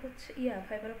কপারটা হচ্ছে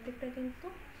ফাইবার অপটিকটা কিন্তু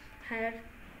হায়ার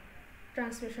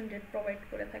ট্রান্সমিশন রেট প্রোভাইড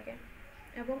করে থাকে।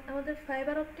 এবং আমাদের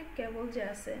ফাইবার অপটিক কেবল যে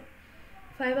আছে,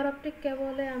 ফাইবার অপটিক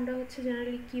কেবলে আমরা হচ্ছে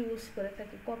জেনারেলি কি ইউজ করে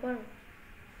থাকি, কপার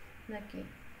নাকি?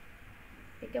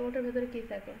 এই কেবলটার ভেতরে কি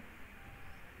থাকে?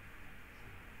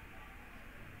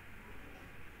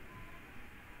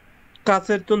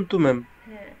 কাছের তন্তু ম্যাম।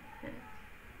 হ্যাঁ হ্যাঁ।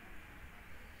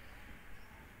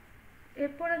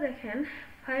 এরপরে দেখেন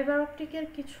ফাইবার অপটিকের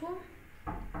কিছু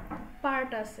পার্ট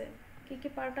আছে। কি কি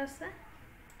পার্ট আছে?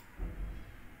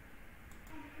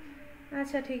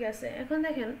 আচ্ছা ঠিক আছে, এখন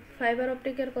দেখেন ফাইবার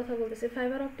অপটিকের কথা বলতেছি।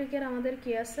 ফাইবার অপটিকের আমাদের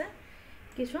কি আছে,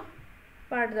 কিছু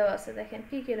পার্ট দেওয়া আছে। দেখেন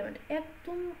কি কি এলিমেন্ট।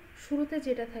 একদম শুরুতে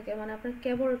যেটা থাকে মানে আপনার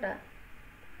কেবলটা,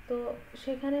 তো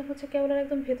সেখানে হচ্ছে কেবলের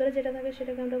একদম ভেতরে যেটা থাকে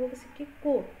সেটাকে আমরা বলতেছি কি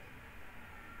কোর।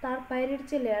 তার বাইরের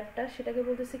যে লেয়ারটা সেটাকে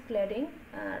বলতেছি ক্ল্যাডিং,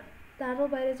 আর তারও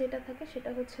বাইরে যেটা থাকে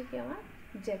সেটা হচ্ছে কি আমার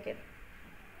জ্যাকেট।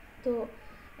 তো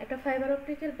একটা ফাইবার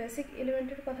অপটিকের বেসিক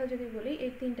এলিমেন্টের কথা যদি বলি,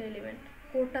 এই তিনটা এলিমেন্ট।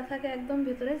 কোরটা থাকে একদম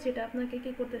ভিতরে, যেটা আপনাকে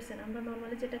কি করতেছেন, আমরা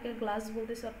নর্মালি যেটাকে গ্লাস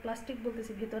বলতেছি আর প্লাস্টিক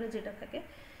বলতেছি, ভিতরে যেটা থাকে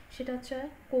সেটা হচ্ছে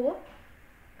কোর।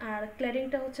 আর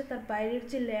ক্ল্যাডিংটা হচ্ছে তার বাইরের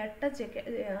যে লেয়ারটা, জ্যাকেট,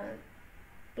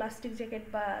 প্লাস্টিক জ্যাকেট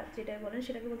বা যেটাই বলেন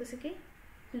সেটাকে বলতেছি কি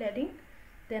ক্ল্যাডিং।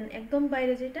 দেন একদম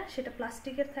বাইরে যেটা সেটা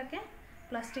প্লাস্টিকের থাকে,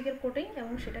 প্লাস্টিকের কোটিং,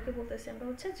 এবং সেটাকে বলতেছি আমরা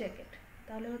হচ্ছে জ্যাকেট।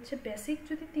 তাহলে হচ্ছে বেসিক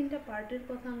যদি তিনটা পার্টের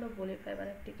কথা আমরা বলি ফাইবার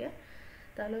অপটিকের,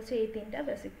 তাহলে হচ্ছে এই তিনটা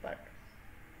বেসিক পার্ট।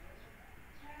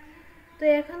 তো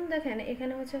এখন দেখেন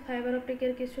এখানে হচ্ছে ফাইবার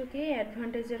অপটিকের কিছু কি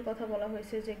অ্যাডভান্টেজের কথা বলা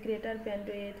হয়েছে, যে গ্রেটার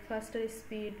ব্যান্ডউইথ, ফাস্টার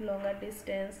স্পিড, লঙ্গার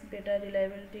ডিস্টেন্স, বেটার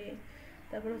রিলায়েবিলিটি,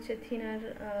 তারপর হচ্ছে থিনার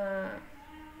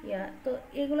তো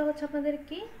এগুলো হচ্ছে আপনাদের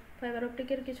কি ফাইবার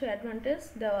অপটিকের কিছু অ্যাডভান্টেজ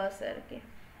দেওয়া আছে আর কি।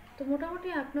 তো মোটামুটি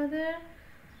আপনাদের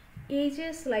এই যে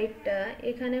স্লাইডটা,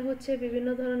 এখানে হচ্ছে বিভিন্ন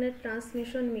ধরনের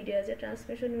ট্রান্সমিশন মিডিয়া, যে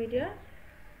ট্রান্সমিশন মিডিয়া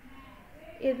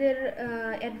এদের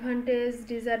অ্যাডভান্টেজ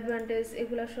ডিসঅ্যাডভান্টেজ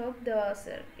এগুলো সব দেওয়া আছে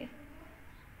আর কি,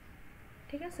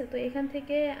 ঠিক আছে? তো এখান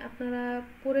থেকে আপনারা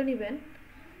পড়ে নেবেন।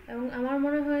 এবং আমার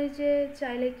মনে হয় যে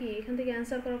চাইলে কি এখান থেকে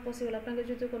অ্যান্সার করা পসিবল। আপনাকে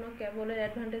যদি কোনো কেবলের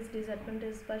অ্যাডভান্টেজ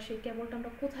ডিসঅ্যাডভান্টেজ বা সেই কেবলটা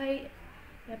আমরা কোথায়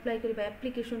অ্যাপ্লাই করি বা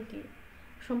অ্যাপ্লিকেশন কি,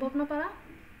 সম্ভব না পারা?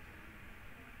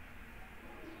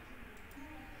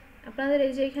 আপনাদের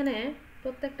এই যে এখানে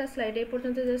প্রত্যেকটা স্লাইড এই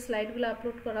পর্যন্ত যে স্লাইডগুলো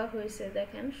আপলোড করা হয়েছে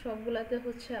দেখেন, সবগুলাতে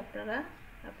হচ্ছে আপনারা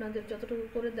আপনাদের যতটুকু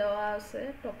করে দেওয়া আছে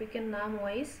টপিকের নাম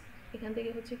ওয়াইজ এখান থেকে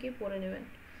হচ্ছে কি পড়ে নেবেন।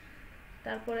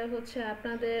 তারপরে হচ্ছে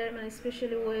আপনাদের মানে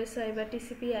স্পেশালি ওএসআই বা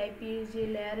টিসিপি আইপি যে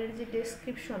লেয়ারের যে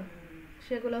ডেসক্রিপশন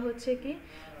সেগুলো হচ্ছে কি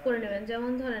করে নেবেন।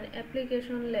 যেমন ধরেন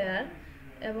অ্যাপ্লিকেশন লেয়ার,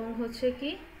 এবং হচ্ছে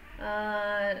কি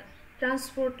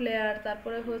ট্রান্সপোর্ট লেয়ার,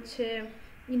 তারপরে হচ্ছে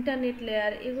ইন্টারনেট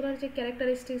লেয়ার, এগুলোর যে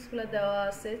ক্যারেক্টারিস্টিক্সগুলো দেওয়া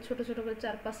আছে ছোট ছোট করে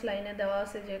 4-5 লাইনে দেওয়া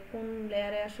আছে, যে কোন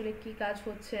লেয়ারে আসলে কি কাজ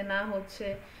হচ্ছে না হচ্ছে,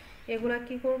 এগুলা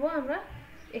কি করব আমরা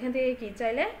এখান থেকে কি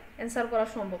চাইলে অ্যান্সার করা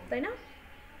সম্ভব, তাই না?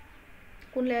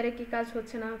 কোন লেয়ারে কি কাজ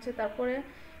হচ্ছে না হচ্ছে। তারপরে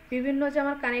বিভিন্ন যে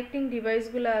আমার কানেক্টিং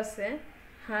ডিভাইসগুলো আছে,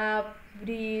 হাব,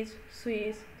 ব্রিজ,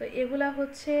 সুইচ, তো এগুলা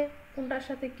হচ্ছে কোনটার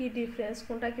সাথে কি ডিফারেন্স,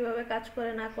 কোনটা কিভাবে কাজ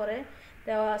করে না করে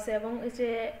দেওয়া আছে। এবং এই যে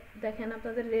দেখেন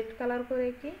আপনাদের রেড কালার করে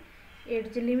কি এর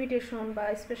যে লিমিটেশন বা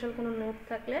স্পেশাল কোনো নোট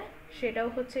থাকলে সেটাও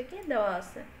হচ্ছে কি দেওয়া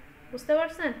আছে। বুঝতে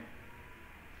পারছেন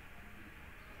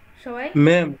সবাই?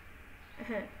 ম্যাম,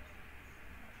 হ্যাঁ,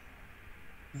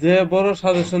 যে বড়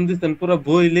সাজেশন দিচ্ছেন পুরো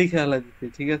বই লিখে আলা দিচ্ছে,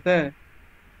 ঠিক আছে,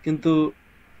 কিন্তু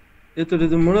এতটা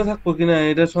যে মনে থাকবো কিনা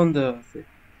এটা সন্দেহ আছে।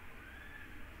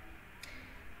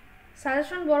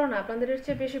 সাজেশন বড় না, আপনাদের এর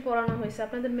চেয়ে বেশি পড়ানো হয়েছে।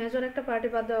 আপনাদের মেজর একটা পার্টি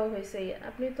বাদ দেওয়া হয়েছে।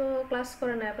 আপনি তো ক্লাস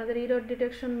করেন না, আপনাদের এরর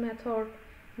ডিটেকশন মেথড,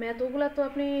 ম্যাথ ওগুলা তো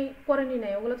আপনি করেনই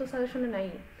নাই, ওগুলো তো সাজেশনে নাই,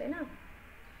 তাই না?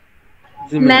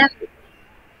 জি ম্যাম। ম্যাম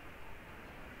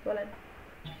বলেন।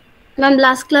 ম্যাম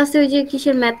লাস্ট ক্লাসে ওই যে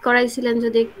কিসের ম্যাথ করাইছিলেন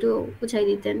যদি একটু বুঝাই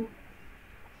দিতেন।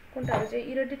 কোনটা? ওই যে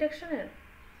ইরর ডিটেকশনের?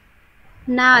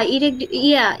 না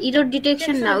ইরর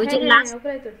ডিটেকশন না, চেকসাম, ওই যে হ্যাঁ হ্যাঁ হ্যাঁ, লাস্ট।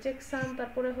 ওগুলাই তো চেকসাম,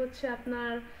 তারপরে হচ্ছে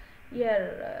আপনার ইয়ার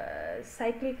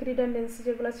সাইক্লিক রিডান্ডেন্সি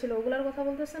যেগুলো ছিল ওগুলার কথা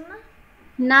বলতেছেন না?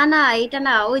 না এটা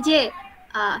না, ওই যে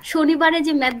শনিবারে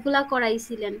যে ম্যাথগুলা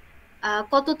করাইছিলেন,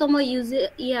 কততম ইউজে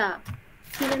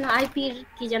কি যেন আইপির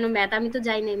কি যেন ম্যাথ, আমি তো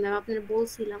যাই নাই ম্যাম, আপনার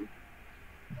বলছিলাম।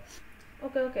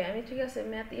 ওকে ওকে, আমি ঠিক আছে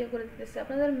ম্যাথ করে দিতেছি।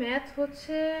 আপনাদের ম্যাথ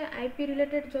হচ্ছে আইপি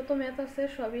রিলেটেড যত ম্যাথ আছে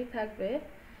সবই থাকবে।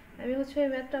 আমি হচ্ছে এই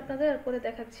ম্যাথটা আপনাদের করে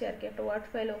দেখাচ্ছি আর কি, একটা ওয়ার্ড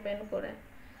ফাইল ওপেন করে।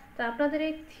 তা আপনাদের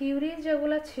এই থিওরি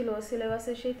যেগুলো ছিল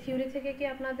সিলেবাসে, সেই থিওরি থেকে কি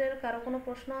আপনাদের কারো কোনো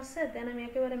প্রশ্ন আছে? দেন আমি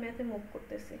একেবারে ম্যাথে মুভ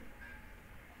করতেছি।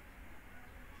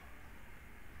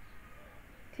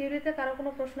 থিওরিতে কারো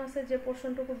কোনো প্রশ্ন আছে যে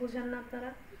পোর্শনটুকু বুঝেন না আপনারা?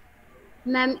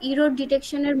 ম্যাম ইরর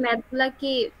ডিটেকশনের ম্যাথগুলা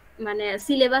কি মানে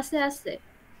সিলেবাসে আছে?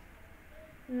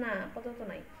 না, আপাতত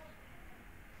নাই,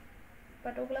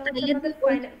 বাট ওগুলো হচ্ছে তাইলে তো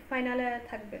আপনাদের ফাইনালে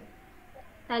থাকবে।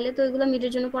 তাইলে তো ওইগুলো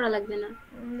মিডের জন্য পড়া লাগবে না।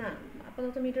 না,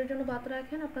 আপাতত মিটের জন্য বাদ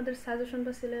রাখেন। আপনাদের সাজেশন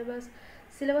বা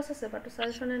সিলেবাস আছে বাট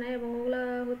সাজেশনে নেই, এবং ওগুলো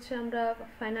হচ্ছে আমরা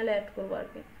ফাইনালে অ্যাড করবো আর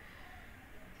কি।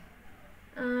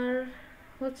 আর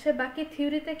হচ্ছে বাকি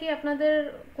থিওরিতে কি আপনাদের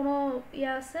কোনো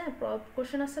আছে,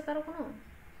 কোশ্চেন আছে কারো কোনো?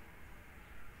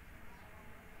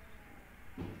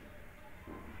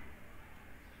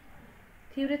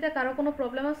 থিওরিতে কারো কোনো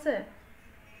প্রবলেম আছে?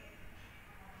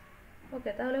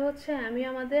 ওকে, তাহলে হচ্ছে আমি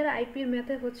আমাদের আইপির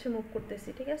ম্যাথে হচ্ছে মুভ করতেছি,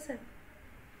 ঠিক আছে?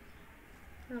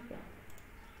 ওকে,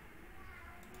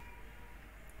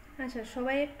 আচ্ছা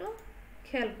সবাই একটু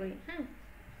খেয়াল করি। হ্যাঁ,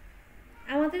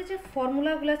 আমাদের যে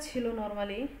ফর্মুলাগুলো ছিল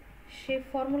নর্মালি, সেই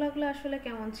ফর্মুলাগুলো আসলে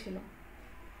কেমন ছিল?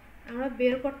 আমরা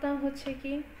বের করতাম হচ্ছে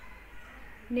কি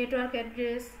নেটওয়ার্ক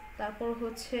অ্যাড্রেস, তারপর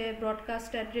হচ্ছে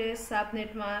ব্রডকাস্ট অ্যাড্রেস,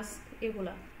 সাবনেট মাস্ক,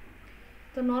 এগুলা।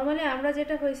 তো নর্মালি আমরা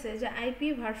যেটা হয়েছে যে আইপি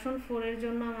ভার্সন 4 এর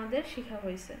জন্য আমাদের শেখা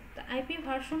হয়েছে। তো আইপি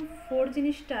ভার্সন 4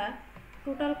 জিনিসটা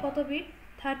টোটাল কত বিট?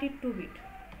 32 বিট।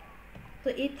 তো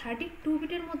এই 32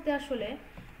 বিটের মধ্যে আসলে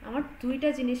আমার দুইটা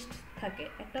জিনিস থাকে,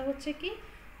 একটা হচ্ছে কি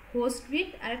হোস্ট বিট,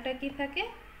 আর একটা কি থাকে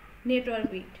নেটওয়ার্ক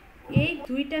বিট। এই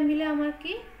দুইটা মিলে আমার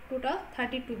কি টোটাল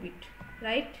 32 বিট,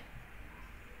 রাইট?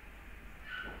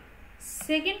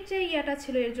 সেকেন্ড যে ইয়াটা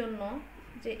ছিল এর জন্য,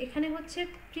 যে এখানে হচ্ছে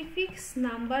prefix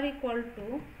number equal to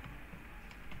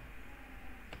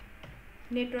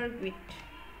network bit.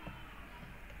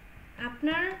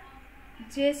 আপনার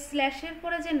যে স্ল্যাশের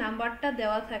পরে যে নাম্বারটা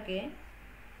দেওয়া থাকে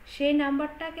সেই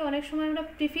নাম্বারটাকে অনেক সময় আমরা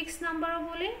প্রিফিক্স নাম্বারও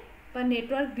বলি বা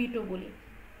নেটওয়ার্ক বিটও বলি।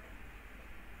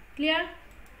 ক্লিয়ার?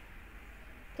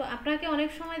 তো আপনাকে অনেক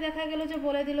সময় দেখা গেল যে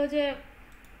বলে দিল যে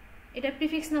এটা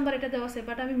প্রিফিক্স নাম্বার, এটা দেওয়া আছে,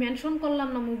 বাট আমি মেনশন করলাম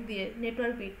না মুখ দিয়ে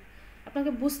নেটওয়ার্ক বিট।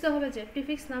 আপনাকে বুঝতে হবে যে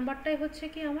প্রিফিক্স নাম্বারটাই হচ্ছে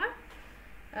কি আমার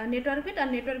নেটওয়ার্ক বিট, আর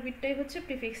নেটওয়ার্ক বিটটাই হচ্ছে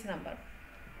প্রিফিক্স নাম্বার।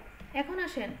 এখন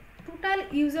আসেন টোটাল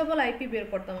ইউজেবল আইপি বের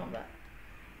করতাম আমরা।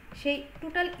 সেই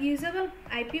টোটাল ইউজেবল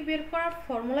আইপি বের করার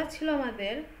ফর্মুলা ছিল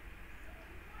আমাদের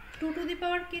 2 টু দি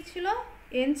পাওয়ার কি ছিল?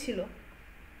 n ছিল,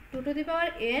 2 to the power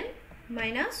n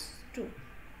minus 2।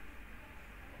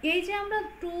 এই যে আমরা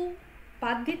 2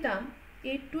 বাদ দিতাম,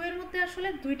 এই 2 এর মধ্যে আসলে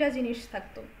দুইটা জিনিস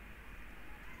থাকতো।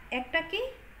 একটা কি,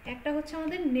 একটা হচ্ছে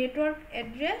আমাদের নেটওয়ার্ক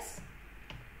অ্যাড্রেস,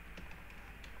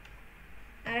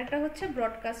 আর একটা হচ্ছে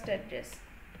ব্রডকাস্ট অ্যাড্রেস।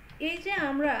 এই যে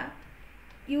আমরা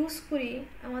ইউজ করি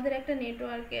আমাদের একটা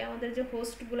নেটওয়ার্কে, আমাদের যে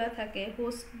হোস্টগুলো থাকে,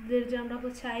 হোস্টদের যে আমরা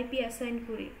হচ্ছে আইপি অ্যাসাইন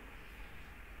করি,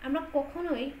 আমরা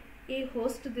কখনোই এই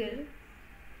হোস্টদের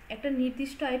একটা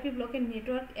নির্দিষ্ট আইপি ব্লকের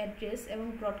নেটওয়ার্ক অ্যাড্রেস এবং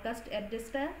ব্রডকাস্ট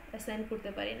অ্যাড্রেসটা অ্যাসাইন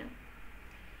করতে পারি না।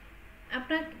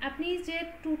 আপনি যে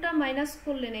 2টা মাইনাস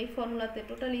করলেন এই ফর্মুলাতে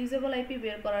টোটাল ইউজেবল আইপি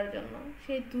বের করার জন্য,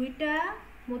 সেই দুইটা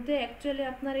মধ্যে অ্যাকচুয়ালি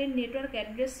আপনার এই নেটওয়ার্ক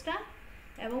অ্যাড্রেসটা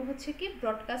এবং হচ্ছে কি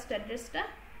ব্রডকাস্ট অ্যাড্রেসটা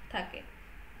থাকে।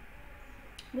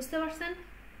 বুঝতে পারছেন?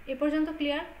 এ পর্যন্ত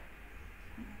ক্লিয়ার?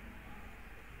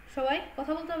 সবাই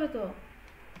কথা বলতে হবে তো?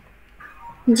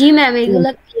 জি ম্যাম, এগুলো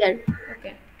ক্লিয়ার।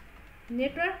 ওকে,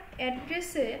 নেটওয়ার্ক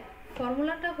অ্যাড্রেসে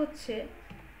ফর্মুলাটা হচ্ছে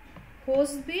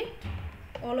হোস্ট বিট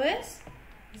অলওয়েজ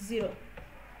 0।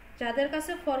 যাদের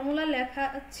কাছে ফর্মুলা লেখা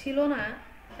ছিল না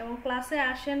এবং ক্লাসে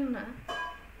আসেন না,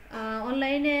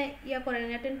 অনলাইনে করেন,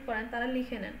 অ্যাটেন্ড করেন, তারা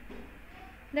লিখে নেন।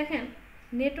 দেখেন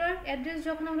নেটওয়ার্ক অ্যাড্রেস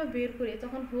যখন আমরা বের করি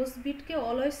তখন হোস্ট বিটকে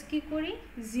অলওয়েজ কি করি?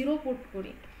 0 পুট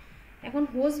করি। এখন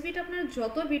হোস্ট বিট আপনার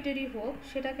যত বিটেরই হোক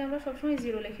সেটাকে আমরা সবসময়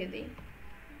 0 লিখে দিই।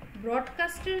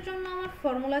 ব্রডকাস্টের জন্য আমার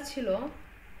ফর্মুলা ছিল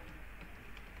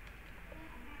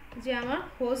যে আমার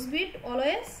হোস্ট বিট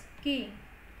অলওয়েজ কি,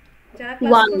 যারা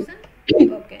ক্লাস করছেন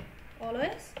ওকে,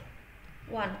 অলওয়েজ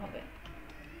 1 হবে।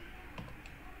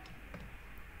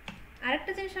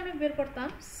 আরেকটা জিনিস আমি বের করতাম,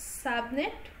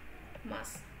 সাবনেট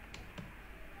মাস্ক।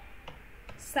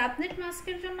 সাবনেট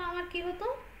মাস্কের জন্য আমার কি হতো,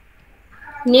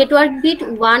 নেটওয়ার্ক বিট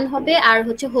 1 হবে আর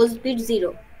হচ্ছে হোস্ট বিট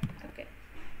 0। ওকে,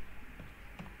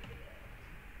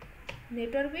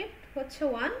 নেটওয়ার্ক বিট হচ্ছে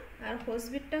 1 আর হোস্ট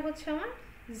বিটটা হচ্ছে আমার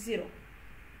 0।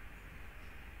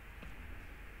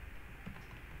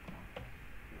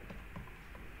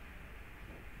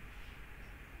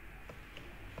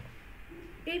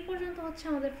 এই পর্যন্ত হচ্ছে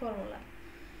আমাদের ফর্মুলা।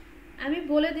 আমি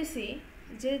বলে দিছি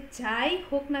যে যাই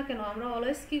হোক না কেন আমরা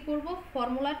অলওয়েজ কি করব,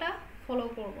 ফর্মুলাটা ফলো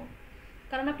করব।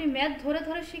 কারণ আপনি ম্যাথ ধরে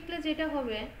ধরে শিখলে যেটা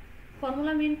হবে,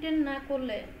 ফর্মুলা মেনটেন না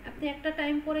করলে আপনি একটা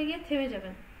টাইম পরে গিয়ে থেমে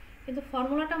যাবেন, কিন্তু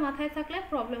ফর্মুলাটা মাথায় থাকলে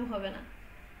প্রবলেম হবে না।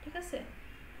 ঠিক আছে,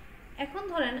 এখন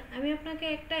ধরেন আমি আপনাকে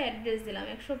একটা অ্যাড্রেস দিলাম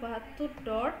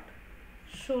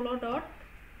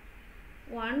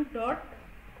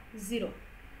 172.16.1.0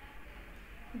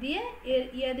 দিয়ে এর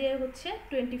দিয়ে হচ্ছে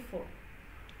 24।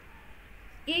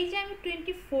 এই যে আমি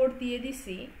 24 দিয়ে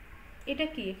দিছি, এটা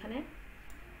কি এখানে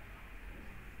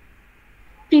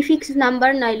প্রিফিক্স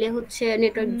নাম্বার নাইলে হচ্ছে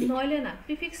নেটওয়ার্ক বিট, নইলে না,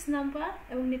 প্রিফিক্স নাম্বার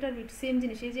এবং নেটওয়ার্ক বিট সেম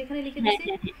জিনিস। এই যে এখানে লিখে দিছি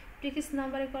prefix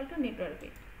number equal to network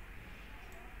bit.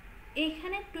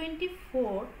 এখানে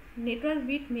 24 নেটওয়ার্ক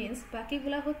বিট মিন্স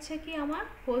বাকিগুলা হচ্ছে কি আমার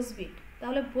হোস্ট বিট।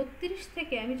 তাহলে 32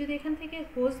 থেকে আমি যদি এখান থেকে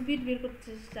হোস্ট বিট বের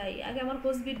করতে চাই, আগে আমার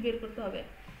হোস্ট বিট বের করতে হবে।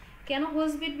 কেন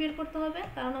হোস্ট বিট বের করতে হবে?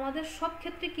 কারণ আমাদের সব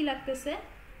ক্ষেত্রে কি লাগতেছে,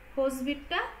 হোস্ট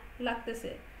বিটটা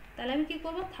লাগতেছে। তাহলে আমি কি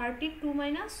করব, 32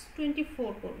 মাইনাস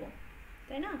 24 করব,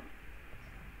 তাই না?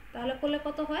 তাহলে করলে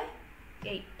কত হয়,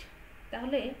 8।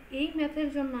 তাহলে এই ম্যাথের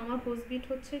জন্য আমার হোস্ট বিট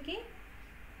হচ্ছে কি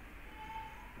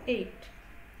 8।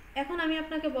 এখন আমি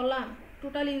আপনাকে বললাম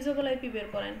টোটাল ইউজেবল আইপি বের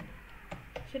করেন,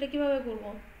 সেটা কিভাবে করব?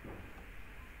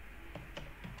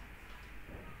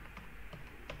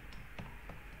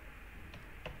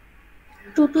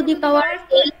 Two to the power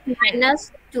 8 minus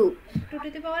 2, 2 to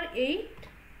the power 8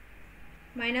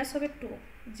 minus হবে 2।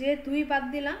 যে 2 বাদ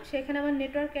দিলাম সেখানে আমার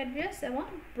নেটওয়ার্ক অ্যাড্রেস এবং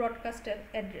ব্রডকাস্ট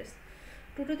অ্যাড্রেস।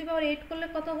 2 টু দি পাওয়ার 8 করলে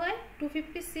কত হয়,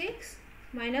 256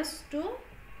 মাইনাস 2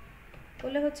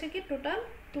 করলে হচ্ছে কি টোটাল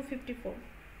 254।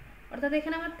 অর্থাৎ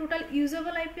এখানে আমার টোটাল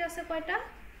ইউজেবল আইপি আছে কয়টা,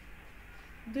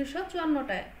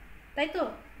 254টায়। তাই তো?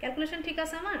 ক্যালকুলেশন ঠিক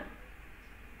আছে আমার?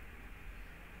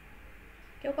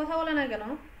 কেউ কথা বলে না কেন?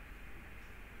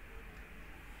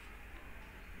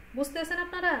 বুঝতেছেন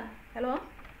আপনারা? হ্যালো,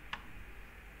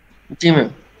 জি ম্যাম।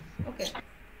 ওকে,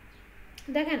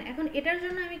 দেখেন এখন এটার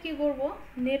জন্য আমি কি করব,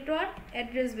 নেটওয়ার্ক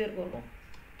অ্যাড্রেস বের করব।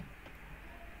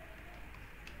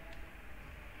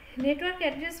 নেটওয়ার্ক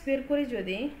অ্যাড্রেস বের করি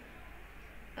যদি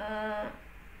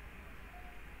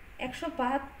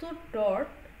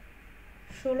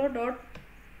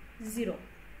 172.16.0।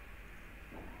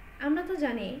 আমরা তো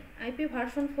জানি আইপি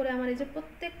ভার্সন 4 আমার এই যে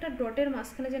প্রত্যেকটা ডটের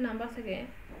মাঝখানে যে নাম্বার থাকে,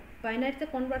 বাইনারিতে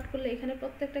কনভার্ট করলে এখানে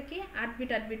প্রত্যেকটা কি 8 বিট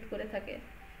 8 বিট করে থাকে।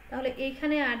 তাহলে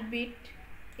এইখানে 8 বিট,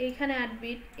 এইখানে 8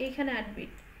 বিট, এইখানে 8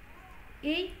 বিট,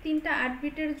 এই তিনটা 8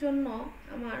 বিটের জন্য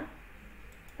আমার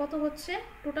কত হচ্ছে,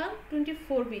 টোটাল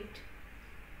 24 বিট।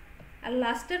 আর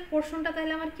লাস্টের পোর্শনটা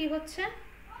তাহলে আমার কি হচ্ছে,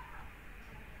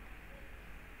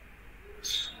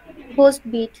 হোস্ট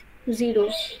বিট 0।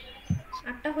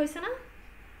 8টা হয়েছে না,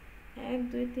 1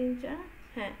 2 3 4,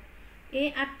 হ্যাঁ, এই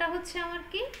 8টা হচ্ছে আমার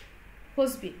কি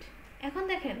হোস্ট বিট। এখন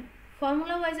দেখেন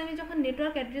ফর্মুলা ওয়াইজ আমি যখন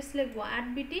নেটওয়ার্ক অ্যাড্রেস লিখবো 8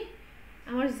 বিটই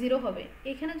আমার 0 হবে।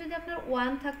 এখানে যদি আপনার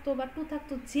 1 থাকতো বা 2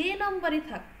 থাকতো, যে নাম্বারই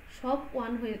থাক সব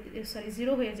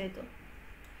 0 হয়ে যেত।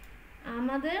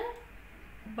 আমাদের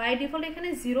বাই ডিফল্ট এখানে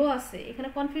 0 আছে, এখানে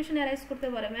কনফিউশন অ্যারাইজ করতে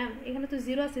পারে, ম্যাম এখানে তো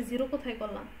 0 আছে, 0 কোথায়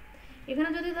করলাম? এখানে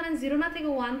যদি ধরেন 0 না থেকে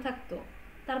 1 থাকতো,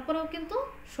 তারপরেও কিন্তু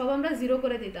সব আমরা 0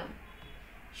 করে দিতাম।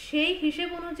 সেই হিসেব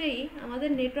অনুযায়ী আমাদের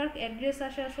নেটওয়ার্ক অ্যাড্রেস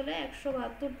আসে আসলে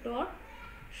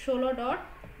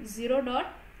 172.16.0.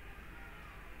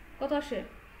 কত আসে,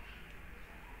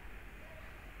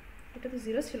 এটা তো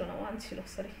 0 ছিল না, 1 ছিল,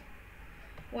 সরি,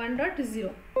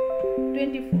 1.024।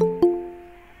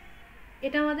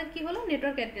 এটা আমাদের কি হলো,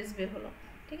 নেটওয়ার্ক অ্যাড্রেস বের হলো।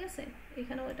 ঠিক আছে,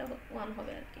 এখানেও এটা 1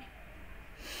 হবে আর কি।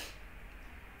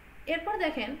 এরপর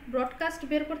দেখেন ব্রডকাস্ট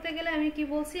বের করতে গেলে আমি কি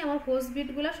বলছি, আমার হোস্ট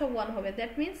বিটগুলো সব 1 হবে।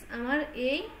 দ্যাট মিন্স আমার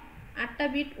এই 8টা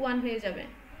বিট 1 হয়ে যাবে।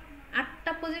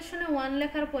 8টা পজিশনে 1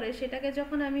 লেখার পরে সেটাকে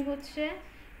যখন আমি হচ্ছে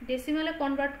ডেসিমালে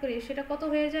কনভার্ট করি, সেটা কত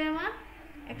হয়ে যায় আমার,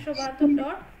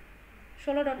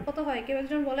 172.16. কত হয়, কেউ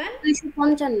একজন বলেন?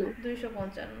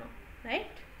 255,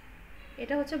 রাইট?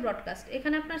 এটা হচ্ছে ব্রডকাস্ট।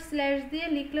 এখানে আপনার স্ল্যাশ দিয়ে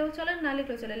লিখলেও চলে, না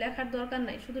লিখলেও চলে, লেখার দরকার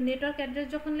নাই। শুধু নেটওয়ার্ক অ্যাড্রেস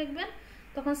যখন লিখবেন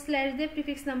তখন স্ল্যাশ দিয়ে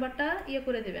প্রিফিক্স নাম্বারটা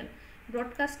করে দেবেন,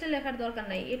 ব্রডকাস্টে লেখার দরকার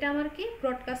নাই। এটা আমার কি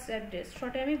ব্রডকাস্ট অ্যাড্রেস,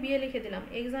 শর্টে আমি বিয়ে লিখে দিলাম।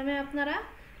 এক্সামে আপনারা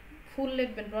ফুল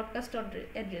লিখবেন ব্রডকাস্ট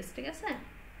অ্যাড্রেস, ঠিক আছে।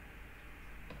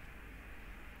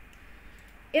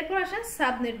 এরপর আসেন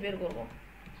সাবনেট বের করব।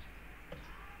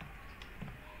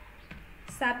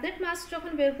 সাবনেট মাস্ক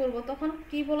যখন বের করব তখন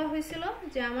কি বলা হয়েছিল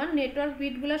যে আমার নেটওয়ার্ক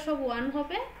বিটগুলো সব 1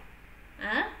 হবে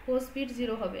আর হোস্ট বিট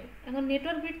 0 হবে। এখন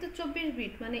নেটওয়ার্ক বিট তো 24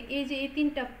 বিট, মানে এই যে এই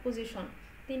তিনটা পজিশন,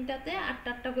 তিনটাতে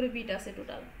 8টা করে বিট আছে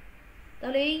টোটাল।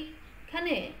 তাহলে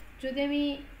এইখানে যদি আমি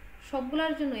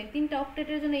সবগুলোর জন্য এই তিনটা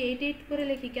অক্টেটের জন্য 88 করে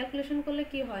লিখি, ক্যালকুলেশন করলে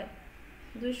কি হয়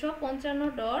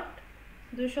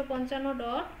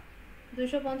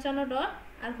 255.255.255 ডট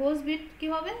আর হোস্ট বিট কি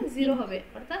হবে 0 হবে,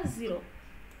 অর্থাৎ 0।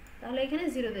 তাহলে এখানে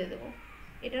 0 দিয়ে দেবো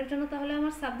এটার জন্য। তাহলে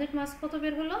আমার সাবনেট মাস্ক কত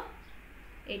বের হলো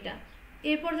এইটা।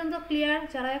 এই পর্যন্ত ক্লিয়ার?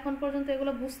 যারা এখন পর্যন্ত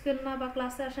এগুলো বুঝতেন না বা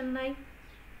ক্লাসে আসেন নাই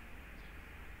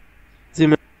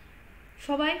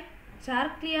সবাই, যার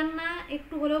ক্লিয়ার না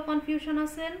একটু হলেও কনফিউশন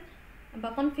আছেন বা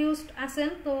কনফিউজড আছেন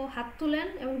তো হাত তুলেন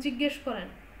এবং জিজ্ঞেস করেন।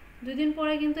 2 দিন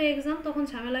পরে কিন্তু এক্সাম, তখন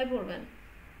ঝামেলায় পড়বেন,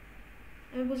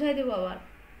 আমি বুঝাই দেবো আবার।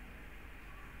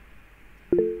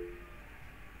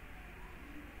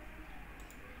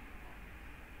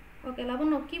 ওকে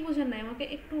লাবণ্য, কি বুঝেন নাই আমাকে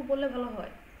একটু বললে ভালো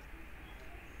হয়।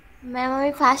 ম্যাম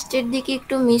আমি ফার্স্টের দিকে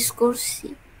একটু মিস করছি।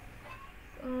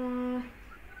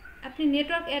 আপনি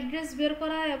নেটওয়ার্ক অ্যাড্রেস বের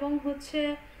করা এবং হচ্ছে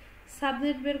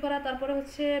সাবনেট বের করা, তারপরে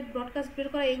হচ্ছে ব্রডকাস্ট বের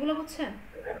করা, এগুলো বুঝছেন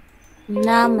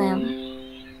না ম্যাম।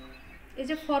 এই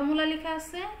যে ফর্মুলা লেখা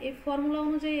আছে এই ফর্মুলা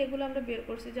অনুযায়ী এগুলো আমরা বের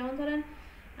করছি। যেমন ধরেন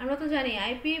আমরা তো জানি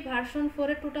আইপি ভার্সন 4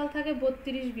 এর টোটাল থাকে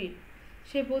 32 বিট।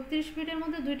 সেই 32 বিটের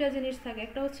মধ্যে দুইটা জিনিস থাকে,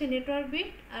 একটা হচ্ছে নেটওয়ার্ক বিট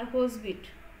আর হোস্ট বিট।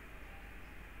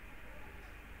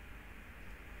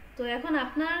 তো এখন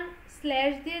আপনার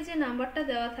স্ল্যাশ দিয়ে যে নাম্বারটা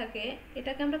দেওয়া থাকে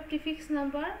এটাকে আমরা প্রিফিক্স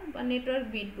নাম্বার বা নেটওয়ার্ক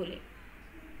বিট বলি।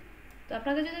 তো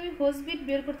আপনাকে যদি আমি হোস্ট বিট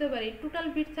বের করতে পারি, টোটাল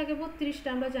বিট থাকে 32টা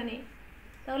আমরা জানি,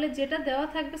 তাহলে যেটা দেওয়া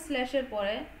থাকবে স্ল্যাশের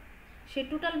পরে সেই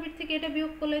টোটাল বিট থেকে এটা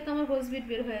বিয়োগ করলে তো আমার হোস্ট বিট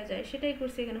বের হয়ে যায়। সেটাই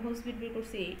করছি এখানে, হোস্ট বিট বের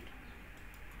করছি 8।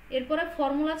 এরপরে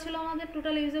ফর্মুলা ছিল আমাদের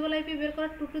টোটাল ইউজেবল আইপি বের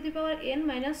করার 2 টু দি পাওয়ার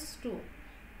n-2।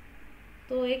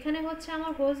 তো এখানে হচ্ছে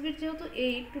আমার হোস্ট বিট যেহেতু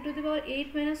 8, 2 টু দি পাওয়ার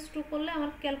 8-2 করলে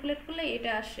আমার ক্যালকুলেট করলে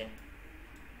এটা আসে।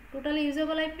 টোটাল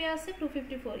ইউজেবল আইপি আছে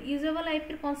 254। ইউজেবল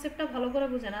আইপির কনসেপ্টটা ভালো করে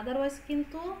বুঝেন, আদারওয়াইজ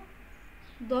কিন্তু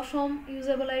 10ম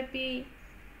ইউজেবল আইপি,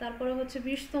 তারপরে হচ্ছে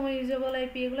 20তম ইউজেবল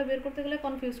আইপি, এগুলো বের করতে গেলে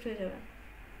কনফিউজড হয়ে যাবে।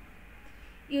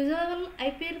 ইউজেবল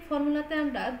আইপির ফর্মুলাতে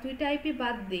আমরা দুইটা আইপি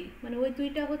বাদ দিই, মানে ওই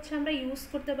দুইটা হচ্ছে আমরা ইউজ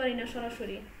করতে পারি না,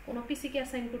 সরাসরি কোনো পিসিকে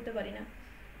অ্যাসাইন করতে পারি না।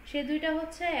 সেই দুইটা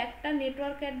হচ্ছে একটা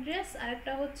নেটওয়ার্ক অ্যাড্রেস আর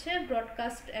একটা হচ্ছে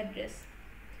ব্রডকাস্ট অ্যাড্রেস।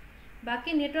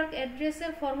 বাকি নেটওয়ার্ক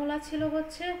অ্যাড্রেসের ফর্মুলা ছিল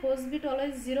হচ্ছে হোস্ট বিট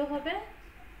অলওয়েজ 0 হবে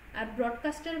আর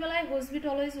ব্রডকাস্টের বেলায় হোস্ট বিট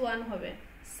অলওয়েজ 1 হবে।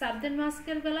 সাবনেট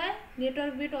মাস্কের বেলায়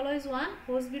network bit always 1,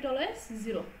 host bit always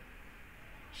 0।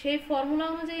 সেই ফর্মুলা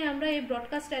অনুযায়ী আমরা এই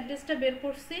ব্রডকাস্ট অ্যাড্রেসটা বের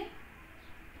করছি।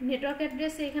 নেটওয়ার্ক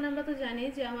অ্যাড্রেসে এখানে আমরা তো জানি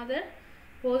যে আমাদের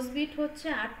হোস্ট বিট হচ্ছে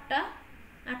 8টা,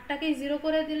 8টাকে 0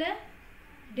 করে দিলে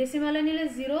ডেসিমালে নিলে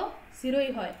 0ই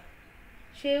হয়।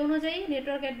 সেই অনুযায়ী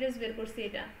নেটওয়ার্ক অ্যাড্রেস বের করছি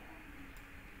এটা।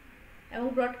 এবং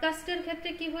ব্রডকাস্টের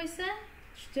ক্ষেত্রে কি হয়েছে,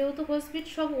 যেহেতু হোস্ট বিট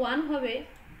সব 1 হবে,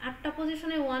 8টা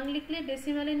পজিশনে 1 লিখলে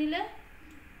ডেসিমালে নিলে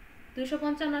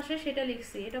 255 আসে, সেটা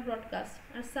লিখছি, এটা ব্রডকাস্ট।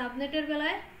 আর সাবনেটের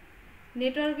বেলায়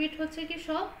নেটওয়ার্ক বিট হচ্ছে কি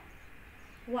সব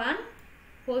 1,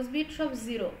 হোস্ট বিট সব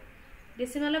 0,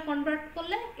 ডেসিমালে কনভার্ট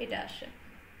করলে এটা আসে।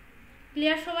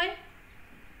 ক্লিয়ার সবাই?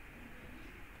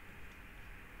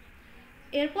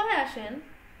 এরপরে আসেন,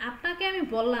 আপনাকে আমি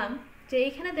বললাম যে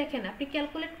এইখানে দেখেন আপনি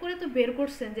ক্যালকুলেট করে তো বের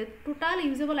করছেন যে টোটাল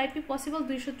ইউজেবল আইপি পসিবল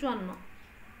 254,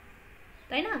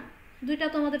 তাই না? দুইটা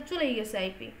তো আমাদের চলেই গেছে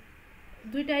আইপি,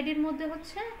 দুইটা আইডির মধ্যে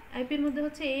হচ্ছে আইপির মধ্যে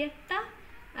হচ্ছে এই একটা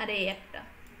আর এই একটা।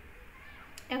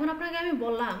 এখন আপনাকে আমি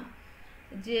বললাম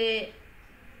যে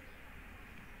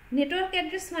নেটওয়ার্ক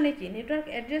অ্যাড্রেস মানে কি? নেটওয়ার্ক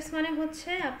অ্যাড্রেস মানে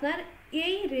হচ্ছে আপনার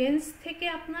এই রেঞ্জ থেকে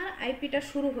আপনার আইপিটা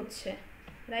শুরু হচ্ছে,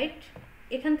 রাইট?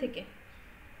 এখান থেকে,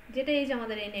 যেটা এই যে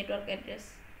আমাদের এই নেটওয়ার্ক অ্যাড্রেস,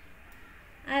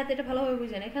 আয়াত এটা ভালোভাবে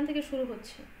বুঝেন, এখান থেকে শুরু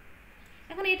হচ্ছে।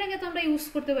 এখন এটাকে তো আমরা ইউজ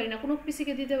করতে পারি না, কোনো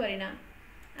পিসিকে দিতে পারি না।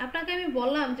 আপনাকে আমি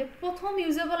বললাম যে প্রথম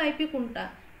ইউজেবল আইপি কোনটা।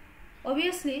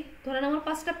 অবভিয়াসলি ধরেন আমার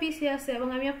 5টা পিসি আছে এবং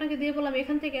আমি আপনাকে দিয়ে বললাম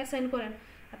এখান থেকে অ্যাসাইন করেন,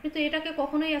 আপনি তো এটাকে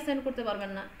কখনোই অ্যাসাইন করতে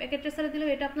পারবেন না। প্যাকেট ট্রেসারে দিলেও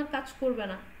এটা আপনার কাজ করবে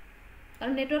না,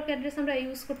 কারণ নেটওয়ার্ক অ্যাড্রেস আমরা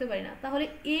ইউজ করতে পারি না। তাহলে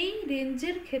এই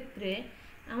রেঞ্জের ক্ষেত্রে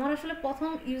আমার আসলে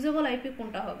প্রথম ইউজেবল আইপি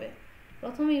কোনটা হবে?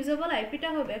 প্রথম ইউজেবল আইপিটা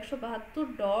হবে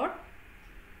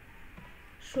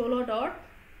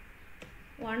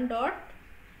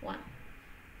 172.16.1.1,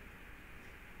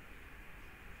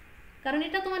 কারণ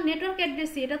এটা তোমার নেটওয়ার্ক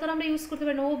অ্যাড্রেসই, এটা তো আমরা ইউজ করতে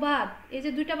পারি না। ও বাদ, এই যে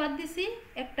দুইটা বাদ দিছি,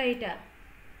 একটা এটা,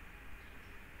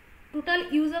 টোটাল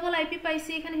ইউজেবল আইপি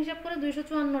পাইছি এখানে হিসাব করে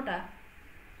 254টা।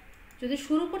 যদি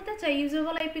শুরু করতে চাই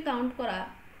ইউজেবল আইপি কাউন্ট করা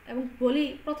এবং বলি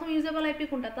প্রথম ইউজেবল আইপি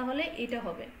কোনটা, তাহলে এটা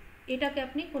হবে, এটাকে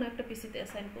আপনি কোনো একটা পিসিতে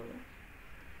অ্যাসাইন করবেন।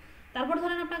 তারপর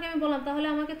ধরেন আপনাকে আমি বললাম তাহলে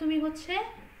আমাকে তুমি হচ্ছে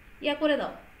ইয়া করে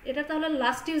দাও, এটা তাহলে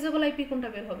লাস্ট ইউজেবল আইপি কোনটা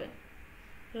বের হবে,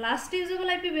 লাস্ট ইউজেবল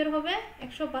আইপি বের হবে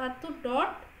 172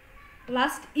 ডট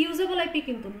লাস্ট ইউজেবল আইপি,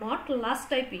 কিন্তু নট লাস্ট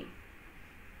আইপি।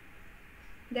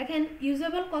 দেখেন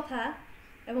ইউজেবল কথা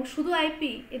এবং শুধু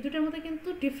আইপি এই দুটোর মধ্যে কিন্তু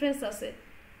ডিফারেন্স আছে।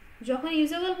 যখন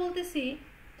ইউজেবল বলতেছি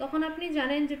তখন আপনি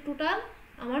জানেন যে টোটাল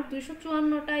আমার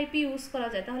 254টা আইপি ইউজ করা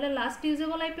যায়, তাহলে লাস্ট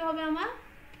ইউজেবল আইপি হবে আমার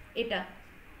এটা।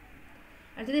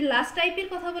 আর যদি লাস্ট আইপির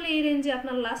কথা বলে এই রেঞ্জে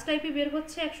আপনার লাস্ট আইপি বের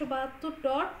হচ্ছে 172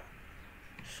 ডট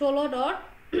 16 ডট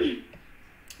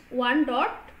 1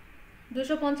 ডট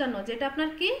 255, যেটা আপনার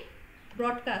কি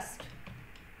ব্রডকাস্ট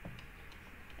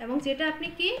এবং যেটা আপনি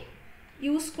কি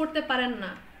ইউজ করতে পারেন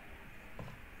না।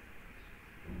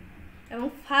 এবং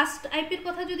ফার্স্ট আইপির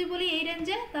কথা যদি বলি এই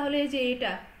রেঞ্জে, তাহলে এই যে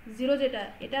এটা 0 যেটা,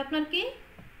 এটা আপনার কি,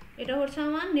 এটা হচ্ছে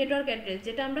আমার নেটওয়ার্ক অ্যাড্রেস,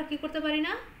 যেটা আমরা কি করতে পারি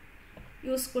না,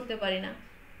 ইউজ করতে পারি না।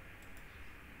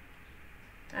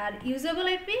 আর ইউজেবল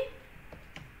আইপি,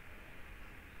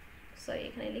 সরি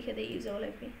এখানে লিখে দেই ইউজেবল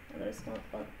আইপি, আদারওয়াইজ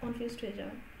কনফিউজড হয়ে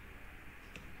যাবেন।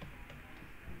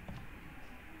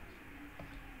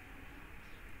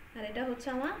 আর এটা হচ্ছে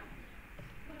আমার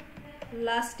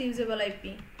লাস্ট ইউজেবল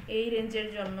আইপি এই রেঞ্জের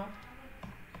জন্য।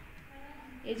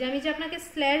 এই যে আমি যে আপনাকে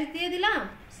স্ল্যাশ দিয়ে দিলাম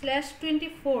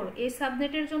 /24, এই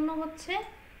সাবনেটের জন্য হচ্ছে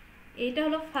এইটা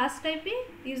হলো ফার্স্ট আইপি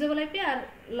ইউজেবল আইপি আর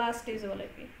লাস্ট ইউজেবল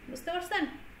আইপি। বুঝতে পারছেন?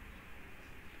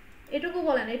 এটুকু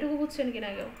বলেন, এটুকু বুঝছেন কিনা,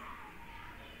 কেউ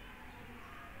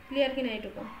ক্লিয়ার কিনা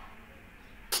এটুকু?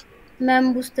 ম্যাম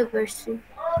বুঝতে পারছি।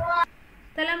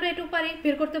 তাহলে আমরা এটুকু পারি,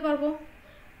 বের করতে পারবো।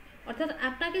 অর্থাৎ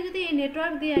আপনাকে যদি এই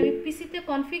নেটওয়ার্ক দিয়ে আমি পিসিতে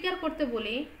কনফিগার করতে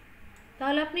বলি,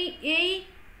 তাহলে আপনি এই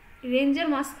রেঞ্জের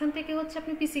মাঝখান থেকে হচ্ছে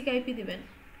আপনি পিসিকে আইপি দিবেন,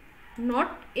 নট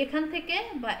এখান থেকে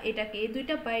বা এটাকে। এই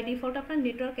দুইটা বাই ডিফল্ট আপনার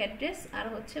নেটওয়ার্ক অ্যাড্রেস আর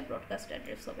হচ্ছে ব্রডকাস্ট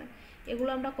অ্যাড্রেস হবে, এগুলো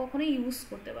আমরা কখনোই ইউজ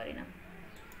করতে পারি না।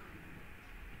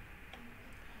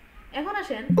 এখন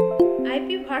আসেন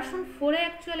আইপি ভার্সন 4 এ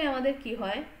অ্যাকচুয়ালি আমাদের কি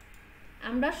হয়,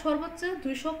 আমরা সর্বোচ্চ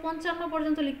 255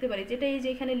 পর্যন্ত লিখতে পারি, যেটা এই যে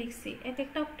এখানে লিখছি, এক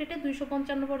একটা অক্টেটে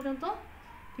 255 পর্যন্ত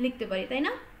লিখতে পারি, তাই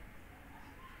না?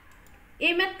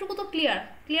 এই ম্যাথটুকু তো ক্লিয়ার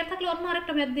থাকলে অন্য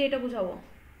আরেকটা ম্যাথ দিয়ে এটা বুঝাবো।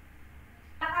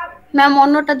 ম্যাম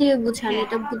অন্যটা দিয়ে বুঝান,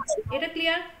 এটা বুঝছি। এটা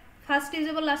clear, first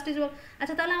usable last usable.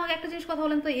 আচ্ছা তাহলে আমাকে একটা জিনিস কথা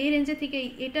বলেন তো, এই রেঞ্জে থেকে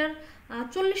এটার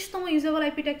 40তম ইউজেবল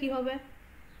আইপিটা কি হবে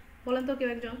বলেন তো কেউ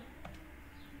একজন?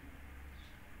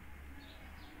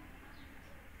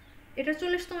 এটার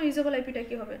 40তম ইউজেবল আইপিটা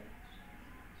কি হবে?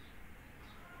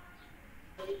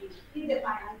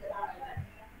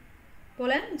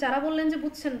 বলেন, যারা বললেন যে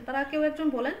বুঝছেন তারা কেউ একজন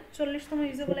বলেন 40তম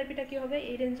ইউজেবল আইপিটা কি হবে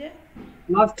এই রেঞ্জে?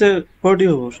 লাস্টে 40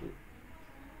 হবে।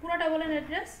 পুরোটা বলেন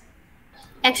অ্যাড্রেস।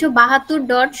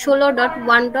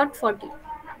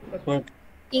 172.16.1.40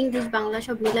 ইংলিশ বাংলা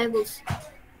সব মিলাই বলছি।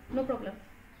 No problem.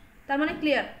 তার মানে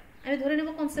ক্লিয়ার, আমি ধরে নেব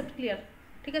কনসেপ্ট ক্লিয়ার,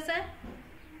 ঠিক আছে?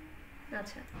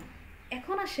 আচ্ছা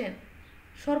এখন আসেন,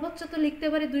 সর্বোচ্চ তো লিখতে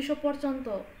পারি 200 পর্যন্ত।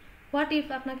 হোয়াট ইফ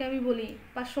আপনাকে আমি বলি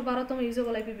 512তম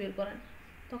ইউজেবল আইপি বের করেন,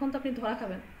 তখন তো আপনি ধরা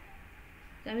খাবেন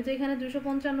যে আমি তো এখানে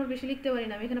 255 বেশি লিখতে পারি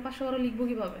না, আমি এখানে 512 লিখবো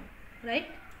কিভাবে, রাইট?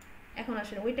 এখন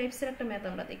আসেন ওই টাইপসের একটা ম্যাথ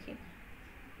আমরা দেখি।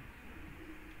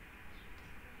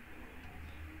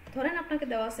 ধরেন আপনাকে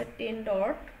দেওয়া আছে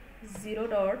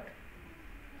 10.0.0.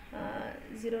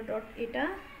 এটা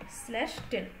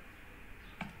 /10।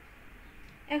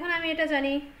 এখন আমি এটা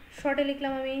জানি, শর্টে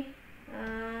লিখলাম আমি,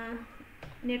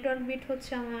 নেটওয়ার্ক বিট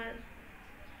হচ্ছে আমার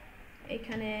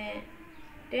এখানে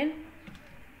 10,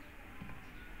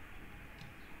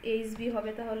 এইচবি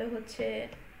হবে তাহলে হচ্ছে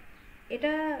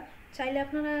এটা। চাইলে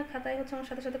আপনারা খাতায় হচ্ছে আমার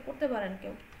সাথে সাথে করতে পারেন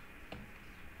কেউ।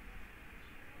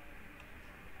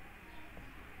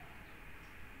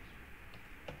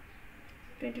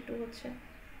 হচ্ছে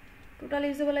টোটাল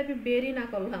ইউজেবল আইপি বেরই না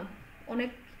করলাম, অনেক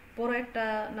বড় একটা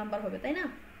নাম্বার হবে, তাই না?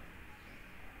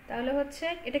 তাহলে হচ্ছে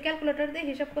এটা ক্যালকুলেটর দিয়ে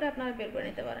হিসাব করে আপনারা বের করে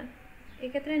নিতে পারেন।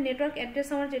 এক্ষেত্রে নেটওয়ার্ক অ্যাড্রেস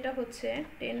আমার যেটা হচ্ছে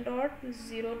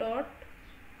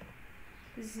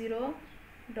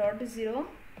 10.0.0.0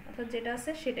 অর্থাৎ যেটা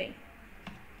আছে সেটাই।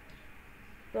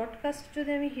 ব্রডকাস্ট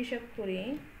যদি আমি হিসাব করি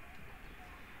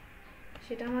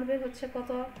সেটা আমার বের হচ্ছে কত,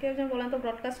 কেউ একজন বলেন তো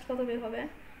ব্রডকাস্ট কত বের হবে?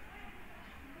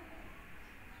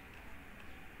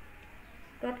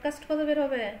 ব্রডকাস্ট কত বের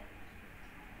হবে?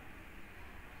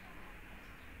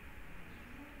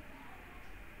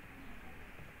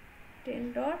 10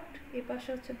 ডট, এই পাশে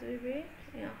হচ্ছে 2 বিট,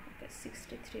 ওকে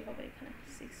 63 হবে এখানে,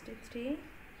 63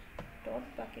 ডট,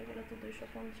 বাকিগুলো তো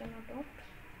 255 ডট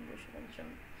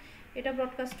 255। এটা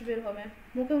ব্রডকাস্ট বের হবে।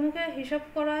 মুখে মুখে হিসাব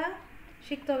করা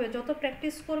শিখতে হবে, যত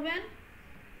প্র্যাকটিস করবেন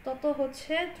তত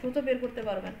হচ্ছে দ্রুত বের করতে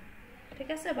পারবেন, ঠিক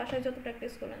আছে? বাসায় যত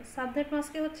প্র্যাকটিস করবেন। সাবনেট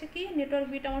মাস্কে হচ্ছে কি নেটওয়ার্ক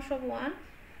বিট আমার সব 1,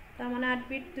 তার মানে 8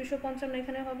 বিট 255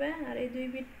 এখানে হবে, আর এই 2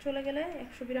 বিট চলে গেলে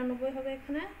 192 হবে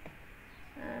এখানে,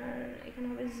 আর এখানে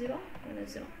হবে 0, এখানে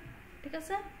 0, ঠিক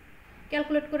আছে?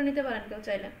 ক্যালকুলেট করে নিতে পারেন কেউ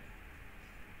চাইলে।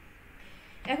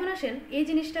 এখন আসেন এই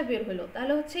জিনিসটা বের হলো,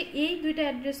 তাহলে হচ্ছে এই দুইটা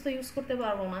অ্যাড্রেস তো ইউজ করতে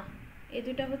পারবো না, এই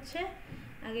দুইটা হচ্ছে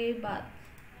আগে বাদ।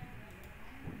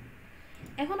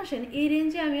 এখন আসেন এই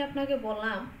রেঞ্জে আমি আপনাকে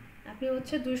বললাম আপনি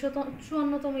হচ্ছে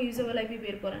 254তম ইউজেবল আইপি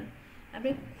বের করেন, আপনি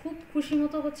খুব খুশি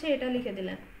মতো হচ্ছে এটা লিখে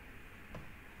দিলেন।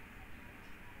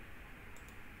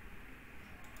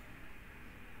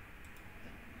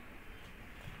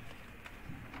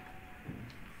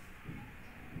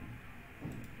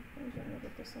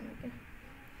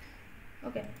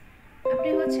 ওকে, আপনি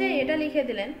হচ্ছে এটা লিখে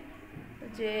দিলেন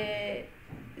যে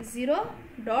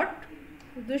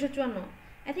 0.254।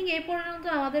 আই থিঙ্ক এই পর্যন্ত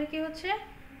আমাদেরকে হচ্ছে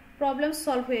প্রবলেম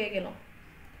সলভ হয়ে গেল,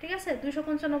 ঠিক আছে?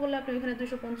 255 বললে আপনি এখানে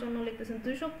 255 লিখতেছেন,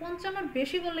 255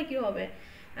 বেশি বললে কি হবে?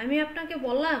 আমি আপনাকে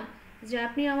বললাম যে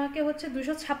আপনি আমাকে হচ্ছে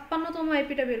 256তম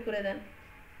আইপিটা বের করে দেন,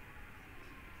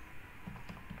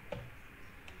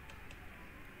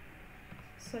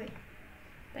 সরি,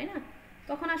 তাই না?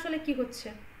 তখন আসলে কি হচ্ছে,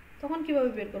 তখন কিভাবে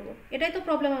বের করব? এটাই তো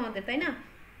প্রবলেম আমাদের, তাই না?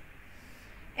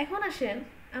 এখন আসেন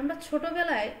আমরা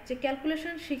ছোটবেলায় যে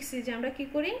ক্যালকুলেশন শিখছি যে আমরা কি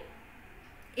করি,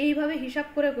 এইভাবে হিসাব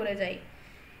করে করে যাই।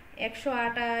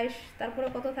 128, তারপরে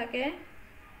কত থাকে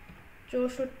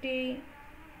 64,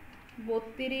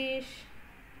 32,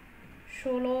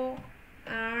 16,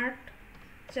 8,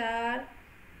 4,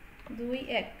 2,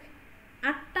 1,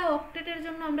 8টা অক্টেটের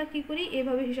জন্য আমরা কি করি,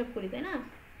 এভাবে হিসাব করি, তাই না?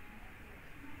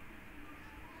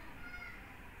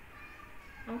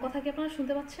 আমার কথা কি আপনারা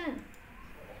শুনতে পাচ্ছেন?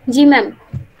 জি ম্যাম।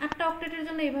 8টা অক্টেটের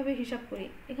জন্য এইভাবে হিসাব করি,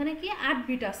 এখানে কি 8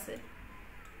 বিট আছে।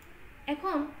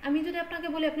 এখন আমি যদি আপনাকে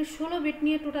বলি আপনি 16 বিট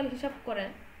নিয়ে টোটাল হিসাব করেন,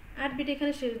 8 বিট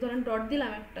এখানে শেষ, ধরেন ডট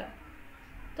দিলাম একটা,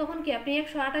 তখন কি আপনি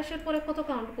 128-এর পরে কত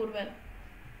কাউন্ট করবেন?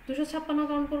 256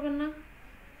 কাউন্ট করবেন না?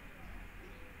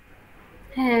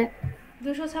 হ্যাঁ।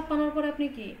 256-এর পরে আপনি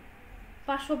কি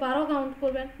 512 কাউন্ট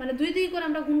করবেন, মানে 2 2 করে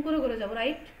আমরা গুণ করে করে যাব,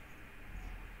 রাইট?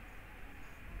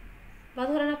 বা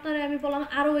ধরেন আপনারা আমি বললাম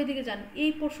আরও ওইদিকে যান,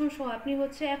 এই পোর্শন সহ আপনি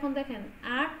হচ্ছে এখন দেখেন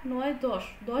 8, 9,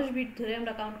 10 বিট ধরে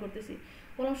আমরা কাউন্ট করতেছি,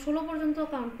 বললাম 16 পর্যন্ত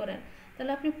কাউন্ট করেন,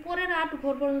 তাহলে আপনি পরের 8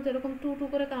 ঘর পর্যন্ত এরকম 2 2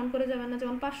 করে কাউন্ট করে যাবেন না?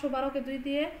 যেমন 512কে 2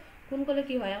 দিয়ে গুণ করলে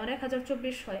কি হয়, আমার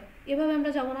 1024 হয়, এভাবে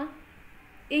আমরা যাব না?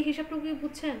 এই হিসাবটুকু কি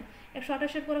বুঝছেন?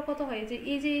 128-এর পরে কত হয়, যে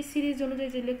এই যে এই সিরিজ অনুযায়ী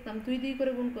যে লিখতাম 2 2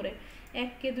 করে গুণ করে,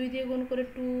 1কে 2 দিয়ে গুণ করে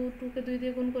 2, 2কে 2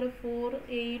 দিয়ে গুণ করে 4,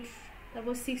 8,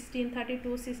 তারপর 16,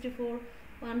 32, 64,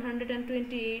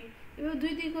 128, এভাবে 2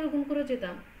 2 করে গুণ করে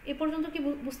যেতাম। এ পর্যন্ত কি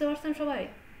বুঝতে পারছেন সবাই?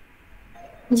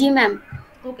 জি ম্যাম।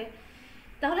 ওকে,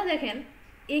 তাহলে দেখেন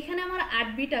এইখানে আমার 8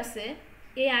 বিট আছে,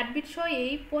 এই 8 বিট সহ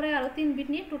এই পরে আরও 3 বিট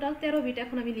নিয়ে টোটাল 13 বিট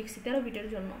এখন আমি লিখছি 13 বিটের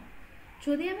জন্য।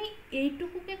 যদি আমি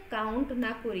এইটুকুকে কাউন্ট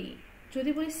না করি, যদি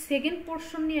বলি সেকেন্ড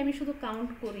পোর্শন নিয়ে আমি শুধু কাউন্ট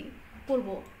করব,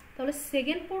 তাহলে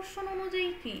সেকেন্ড পোর্শন অনুযায়ী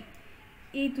কি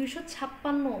এই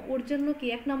 256 ওর জন্য কি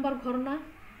 1 নাম্বার ঘর না,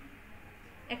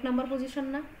 1 নাম্বার পজিশন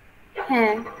না?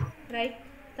 হ্যাঁ, রাইট।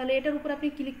 তাহলে এটার উপর আপনি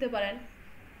কি লিখতে পারেন,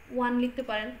 1 লিখতে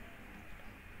পারেন,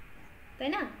 তাই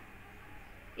না?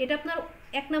 এটা আপনার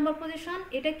 1 নাম্বার পজিশন,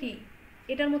 এটা কি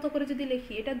এটার মতো করে যদি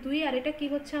লিখি, এটা 2, আর এটা কি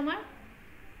হচ্ছে আমার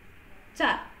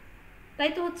 4,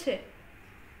 তাই তো হচ্ছে?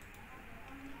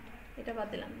 এটা বাদ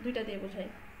দিলাম, 2টা দিয়ে বোঝাই।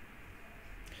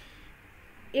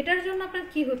 এটার জন্য আপনার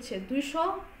কি হচ্ছে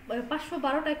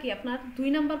 512টা কি আপনার 2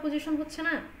 নাম্বার পজিশন হচ্ছে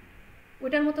না?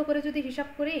 ওইটার মতো করে যদি হিসাব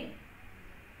করি,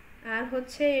 আর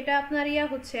হচ্ছে এটা আপনার ইয়া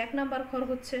হচ্ছে 1 নাম্বার ঘর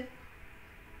হচ্ছে,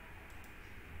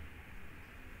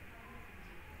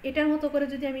 এটার মতো করে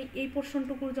যদি আমি এই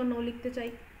পোর্শনটুকুর জন্য লিখতে চাই,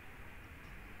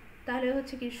 তাহলে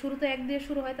হচ্ছে কি শুরুতে 1 দিয়ে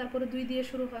শুরু হয়, তারপরে 2 দিয়ে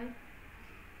শুরু হয়।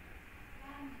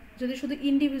 যদি শুধু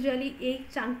ইন্ডিভিজুয়ালি এই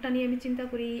চাঙ্কটা নিয়ে আমি চিন্তা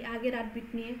করি আগের 8 বিট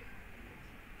নিয়ে,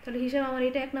 তাহলে হিসাব আমার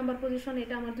এটা 1 নাম্বার পজিশন,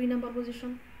 এটা আমার 2 নাম্বার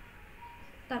পজিশন,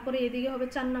 তারপরে এদিকে হবে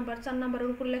 4 নাম্বার, 4 নাম্বারের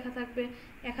উপর লেখা থাকবে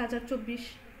 1024।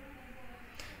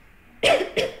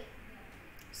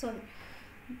 সরি,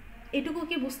 এটুকু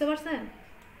কি বুঝতে পারছেন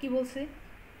কি বলছি?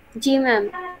 জি ম্যাম।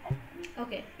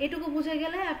 ওকে, এটুকু বুঝে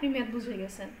গেলে আপনি ম্যাথ বুঝে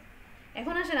গেছেন।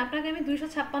 এখন আসেন আপনাকে আমি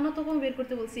 256তম বের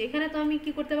করতে বলছি, এখানে তো আমি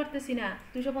কি করতে পারতেছি না,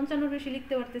 255 বেশি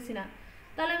লিখতে পারতেছি না,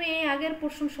 তাহলে আমি এই আগের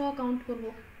পোর্শন সহ কাউন্ট করব।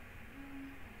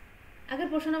 আগের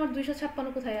পোর্শন আমার 256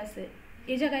 কোথায় আছে?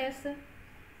 এই জায়গায় আছে,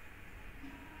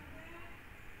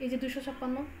 এই যে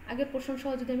 256 আগের পোর্শন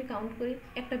সহ যদি আমি কাউন্ট করি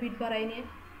একটা বিট বাড়াই নিয়ে,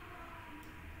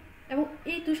 এবং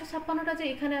এই 256টা যে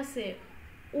এখানে আছে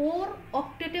ওর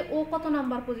অক্টেটে ও কত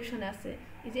নাম্বার পজিশনে আছে,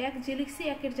 এই যে 1 যে লিখছি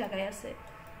 1-এর জায়গায় আছে।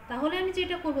 তাহলে আমি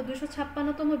যেটা করব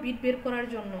 256তম বিট বের করার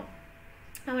জন্য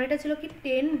আমার এটা ছিল কি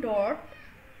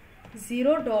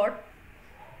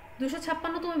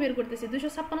 10.0.256তম বের করতেছি।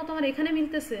 256 তোমার এখানে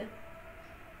মিলতেছে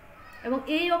এবং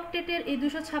এই অক্টেটের এই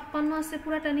 256 আছে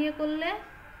পুরাটা নিয়ে করলে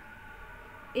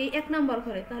এই 1 নাম্বার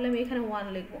ঘরে, তাহলে আমি এখানে 1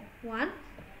 লিখব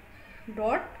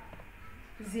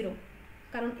 1.0,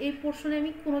 কারণ এই পোর্শনে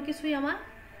আমি কোনো কিছুই আমার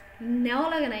নেওয়া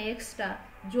লাগে না এক্সট্রা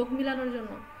যোগ মিলানোর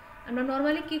জন্য। আমরা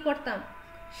নর্মালি কি করতাম,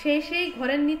 সেই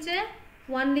ঘরের নিচে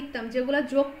 1 লিখতাম, যেগুলো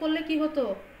যোগ করলে কি হতো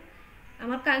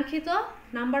আমার কাঙ্ক্ষিত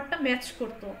নাম্বারটা ম্যাচ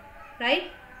করতো, রাইট?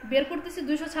 বের করতেছি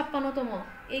 256তম,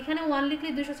 এইখানে 1 লিখলে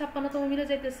 256তম মিলে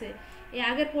যাইতেছে। এই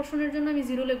আগের পোর্শনের জন্য আমি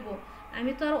 0 লিখবো।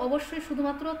 আমি তো আর অবশ্যই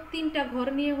শুধুমাত্র 3টা ঘর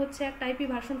নিয়ে হচ্ছে একটা আইপি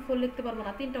ভার্সন 4 লিখতে পারবো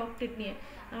না, 3টা অক্টেট নিয়ে,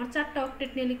 আমার 4টা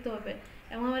অক্টেট নিয়ে লিখতে হবে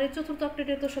এবং আমার এই চতুর্থ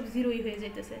অক্টেটে তো সব 0ই হয়ে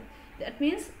যাইতেছে। দ্যাট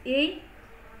মিনস এই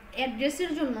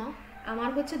অ্যাড্রেসের জন্য আমার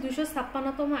হচ্ছে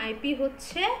 256তম আইপি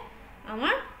হচ্ছে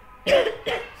আমার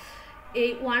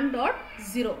এই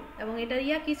 1.0 এবং এটার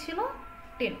ইয়া কি ছিল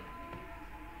 10।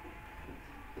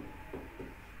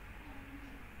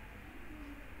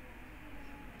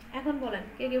 এখন বলেন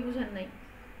কে কে বুঝেন নাই?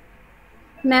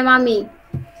 ম্যাম আমি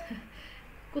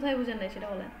কোথায় বুঝেন নাই সেটা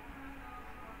বলেন।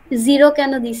 0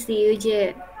 কেন দিছি ওই যে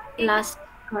লাস্ট।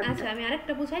 আচ্ছা আমি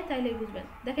আরেকটা বুঝাই তাইলেই বুঝবেন।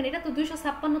 দেখেন এটা তো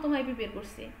 256তম আইপি বের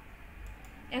করছি,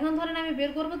 এখন ধরেন আমি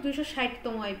বের করব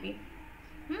 260তম আইপি।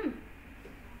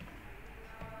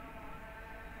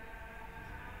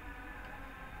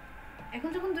 এখন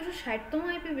যখন 260তম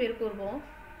আইপি বের করব,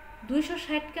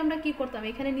 260কে আমরা কি করতাম,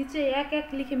 এখানে নিচে 1-1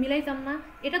 লিখে মিলাইতাম না?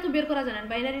 এটা তো বের করা জানেন,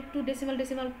 binary two decimal,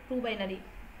 decimal two binary.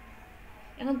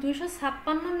 এখন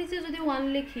 256 নিচে যদি 1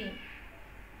 লিখি,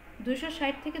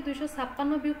 260 থেকে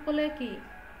 256 বিয়োগ করলে কি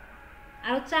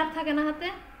আরো 4 থাকে না হাতে,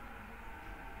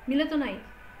 মিলে তো নাই।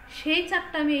 সেই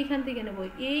 4টা আমি এইখান থেকে নেব।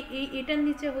 এটার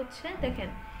নিচে হচ্ছে দেখেন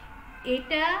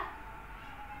এইটা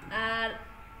আর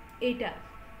এইটা,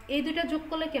 এই দুইটা যোগ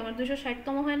করলে কি আমার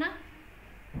 260তম হয় না?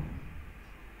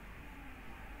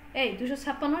 এই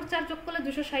 256-র 4 যোগ করলে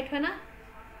 260 হয় না?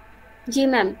 জি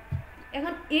ম্যাম।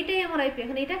 এখন এটাই আমার আইপি।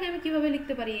 এখন এটাকে আমি কিভাবে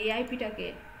লিখতে পারি, এই আইপিটাকে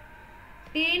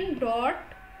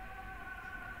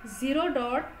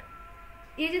 10.0.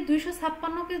 এই যে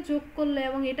 256কে যোগ করলে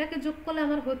এবং এটাকে যোগ করলে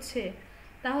আমার হচ্ছে,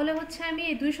 তাহলে হচ্ছে আমি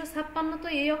এই 256 তো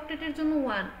এই অক্টেটের জন্য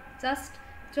 1। জাস্ট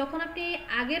যখন আপনি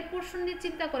আগের পোর্শন নিয়ে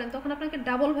চিন্তা করেন তখন আপনাকে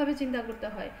ডাবল ভাবে চিন্তা করতে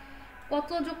হয় কত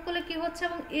যোগ করলে কি হচ্ছে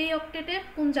এবং এই অক্টেটের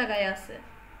কোন জায়গায় আছে।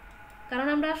 কারণ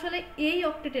আমরা আসলে এই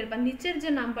অক্টেটের বা নিচের যে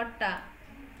নাম্বারটা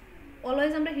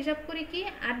অলওয়েজ আমরা হিসাব করি কি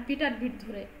 8 বিট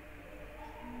ধরে।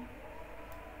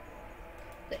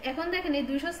 তো এখন দেখেন এই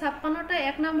 256টা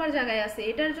 1 নাম্বার জায়গায় আছে,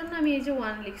 এটার জন্য আমি এই যে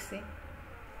 1 লিখছি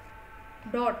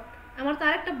ডট। আমার তো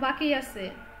আরেকটা বাকি আছে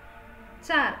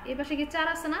 4, এই পাশে কি 4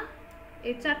 আছে না?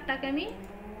 এই 4টাকে আমি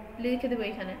লিখে দেব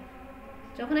এখানে।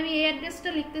 যখন আমি এই অ্যাড্রেসটা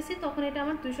লিখতেছি তখন এটা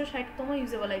আমার 260তম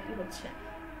ইউজেবল আইপি হচ্ছে।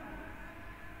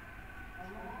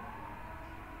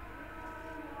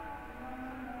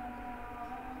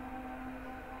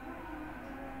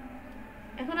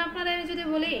 এখন আপনারা আমি যদি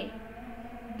বলি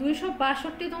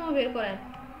 262তম বের করেন,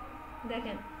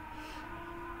 দেখেন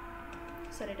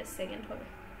সরি এটা সেকেন্ড হবে,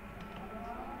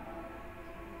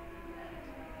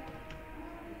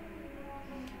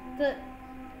 তো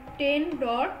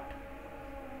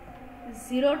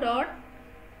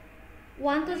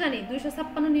 10.0.1 তো জানি,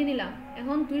 256 নিয়ে নিলাম।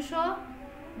 এখন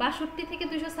 262 থেকে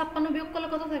 256 বিয়োগ করলে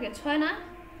কত থাকে? 6 না?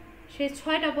 সেই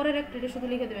 6টা পরের একটা শুধু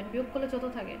লিখে দেবেন, বিয়োগ করলে যত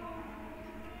থাকে।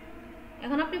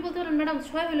 এখন আপনি বলতে পারেন ম্যাডাম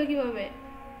 6 হলো কিভাবে?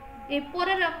 এই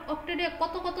পরের অক্টেটে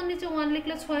কত কত নিচে 1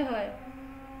 লিখলে 6 হয়?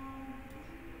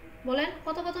 বলেন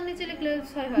কত কত নিচে লিখলে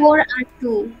 6 হয়? 4 আর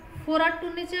 2। 4 আর 2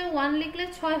 নিচে 1 লিখলে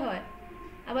 6 হয়।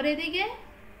 আবার এদিকে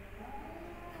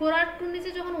 4 আর 2 নিচে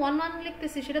যখন 1 1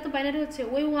 লিখতেছি সেটা তো বাইনারি হচ্ছে,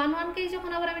 ওই 1 1 কেই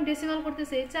যখন আবার আমি ডেসিমাল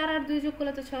করতেছি 4 আর 2 যোগ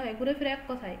করলে তো 6 হয়। ঘুরে ফিরে এক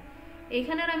কথায়।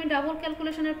 এইখানে আর আমি ডাবল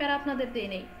ক্যালকুলেশনের প্যারা আপনাদের দেই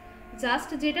নেই। জাস্ট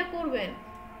যেটা করবেন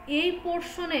এই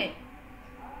পোর্শনে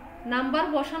নাম্বার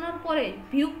বসানোর পরে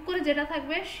বিয়োগ করে যেটা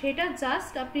থাকবে সেটা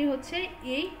জাস্ট আপনি হচ্ছে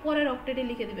এই পরের অক্টেটে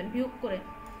লিখে দিবেন বিয়োগ করে।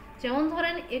 যেমন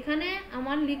ধরেন এখানে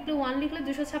আমার লিখলে 1 লিখলে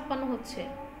 256 হচ্ছে,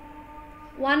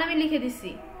 1 আমি লিখে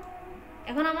দিছি।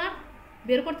 এখন আমার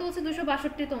বের করতে হচ্ছে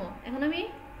 262তম। এখন আমি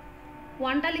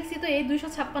 1টা লিখছি তো এই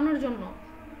 256-র জন্য,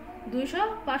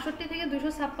 262 থেকে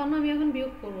 256 আমি এখন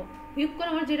বিয়োগ করব। বিয়োগ করে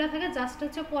আমার যেটা থাকে জাস্ট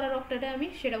হচ্ছে পরের অক্টেটে আমি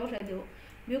সেটা বসাই দেবো।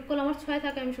 বিয়োগ করলে আমার 6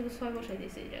 থাকে, আমি শুধু 6 বসাই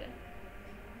দিয়েছি এই জায়গায়।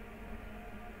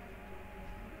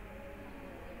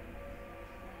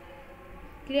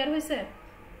 ক্লিয়ার হয়েছে?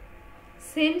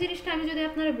 সেম জিনিসটা আমি যদি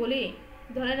আপনারা বলি,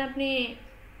 ধরেন আপনি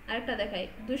আরেকটা দেখাই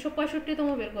 265তম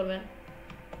বের করবেন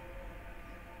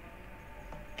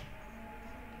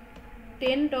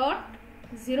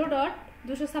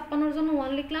 10.0.256 জন্য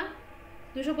 1 লিখলাম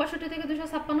 265 থেকে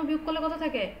 256 বিয়োগ করলে কত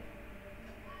থাকে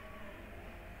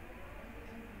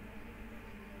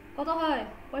কত হয়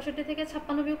 65 থেকে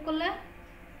 56 বিয়োগ করলে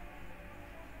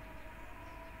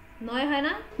 9 হয়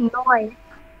না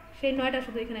 9 সেই 9টা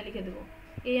শুধু এখানে লিখে দেব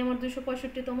এই আমার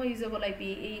 265তম ইউজেবল আইপি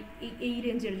এই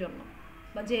রেঞ্জের জন্য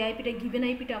বা যে আইপিটা গিভেন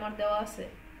আইপিটা আমার দেওয়া আছে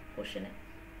কোশ্চেনে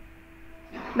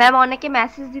ম্যাম অনেকে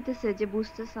মেসেজ দিতেছে যে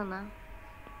বুঝতেছ না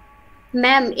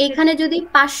ম্যাম এখানে যদি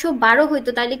 512 হইতো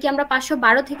তাহলে কি আমরা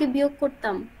 512 থেকে বিয়োগ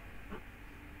করতাম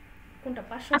কোনটা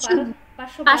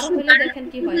 512 হইলে দেখেন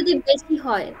কি হয় যদি বেশি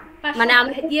হয় মানে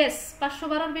ইয়েস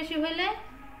 512 এর বেশি হইলে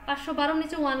 512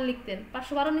 নিচে 1 লিখতেন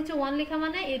 512 নিচে 1 লেখা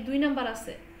মানে এই 2 নাম্বার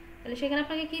আছে তাহলে সেখানে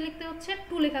আপনাকে কি লিখতে হচ্ছে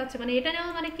 2 লেখা হচ্ছে মানে এটা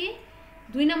নেওয়া মানে কি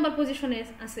 2 নাম্বার পজিশনে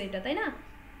আছে এটা তাই না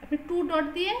আপনি 2 ডট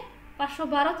দিয়ে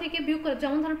 512 থেকে বিয়োগ করে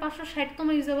যেমন ধরেন 560তম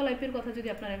ইউজেবল আইপির কথা যদি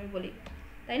আপনার আমি বলি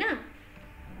তাই না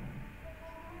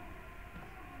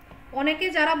অনেকে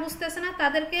যারা বুঝতেছে না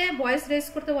তাদেরকে ভয়েস রেজ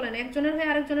করতে বলেন একজনের হয়ে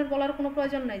আরেকজনের বলার কোনো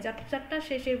প্রয়োজন নাই যারটা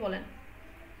শেষেই বলেন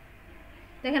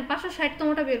দেখেন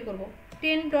 560তমটা বের করব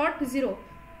 10.0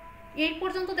 এই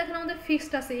পর্যন্ত দেখেন আমাদের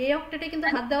ফিক্সড আছে এই অক্টেটে কিন্তু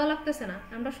হাত দেওয়া লাগতেছে না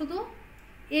আমরা শুধু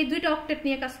এই দুইটা অক্টেট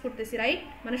নিয়ে কাজ করতেছি রাইট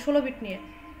মানে 16 বিট নিয়ে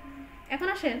এখন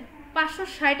আসেন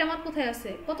 560 আমার কোথায় আছে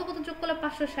কত কত যোগ করলে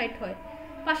 560 হয়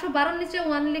 512 নিচে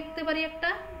 1 লিখতে পারি একটা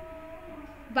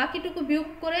বাকিটুকু বিয়োগ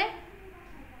করে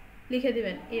লিখে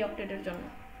দিবেন এই অক্টেটের জন্য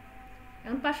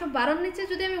এখন 512 নিচে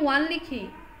যদি আমি 1 লিখি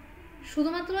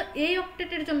শুধুমাত্র এই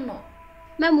অক্টেটের জন্য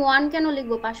ম্যাম 1 কেন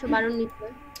লিখবো 512 নিচে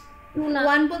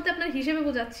 1 বলতে আপনার হিসেবে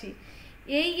বোঝাচ্ছি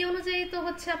এই অনুযায়ী তো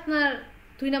হচ্ছে আপনার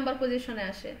 2 নাম্বার পজিশনে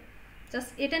আসে জাস্ট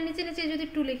এটার নিচে নিচে যদি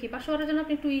 2 লিখি 512 এর জন্য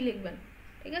আপনি 2 ই লিখবেন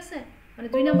ঠিক আছে মানে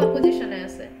 2 নাম্বার পজিশনে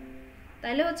আছে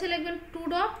তাইলে হচ্ছে লিখবেন 2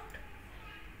 ডট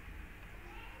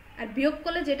আর বিয়োগ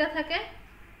করলে যেটা থাকে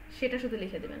সেটা শুধু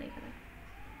লিখে দিবেন এখানে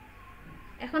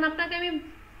এখন আপনাকে আমি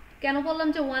কেন বললাম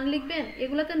যে 1 লিখবেন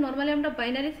এগুলাতে নরমালি আমরা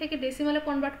বাইনারি থেকে ডেসিমালে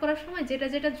কনভার্ট করার সময় যেটা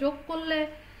যেটা যোগ করলে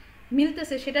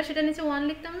মিলতেছে সেটা নিচে 1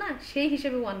 লিখতাম না সেই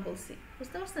হিসেবে 1 বলছি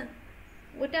বুঝতে পারছেন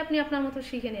ওইটা আপনি আপনার মতো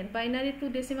শিখে নেন binary two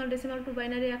decimal decimal two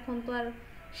binary এখন তো আর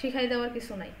শিখাই দেওয়ার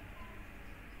কিছু নাই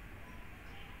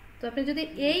তো আপনি যদি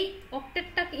এই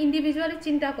অক্টেটটাকে ইন্ডিভিজুয়ালি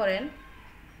চিন্তা করেন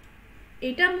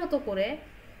এইটার মতো করে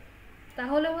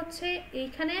তাহলে হচ্ছে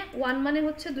এইখানে 1 মানে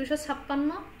হচ্ছে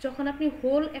 256 যখন আপনি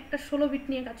হোল একটা 16 বিট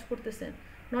নিয়ে কাজ করতেছেন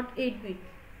নট 8 বিট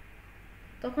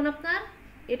তখন আপনার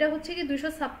এটা হচ্ছে কি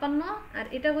 256 আর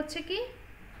এটা হচ্ছে কি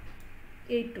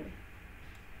 82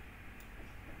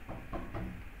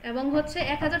 এবং হচ্ছে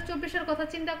 1024 এর কথা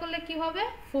চিন্তা করলে কি হবে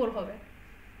 4 হবে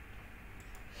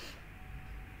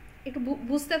একটু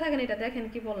বুঝতে থাকেন এটা দেখেন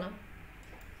কি বললাম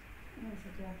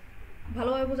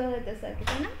ভালোভাবে বোঝা যাইতেছে আর কি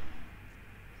তাই না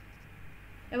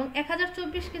এবং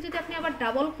 1024 কে যদি আপনি আবার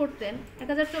ডাবল করতেন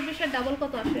 1024 এর ডাবল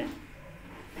কত আসে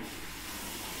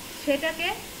সেটাকে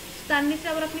তার নিচে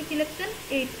আবার আপনি কি লিখতেন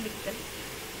 8 লিখতেন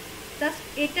জাস্ট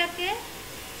এটাকে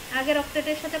আগের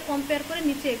অক্টেটের সাথে কম্পেয়ার করে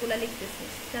নিচে এগুলা লিখতেছি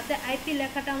যাতে আইপি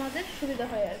লেখাটা আমাদের সুবিধা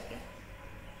হয় আর কি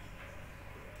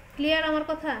ক্লিয়ার আমার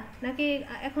কথা নাকি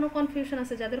এখনো কনফিউশন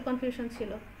আছে যাদের কনফিউশন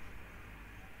ছিল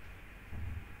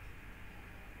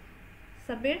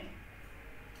সাবির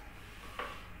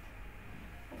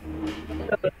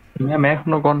ম্যাম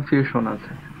এখনো কনফিউশন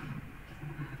আছে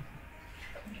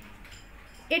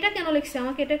এটা কেন লিখছে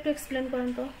আমাকে এটা একটু এক্সপ্লেন করেন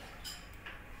তো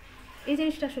এই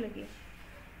জিনিসটা আসলে কি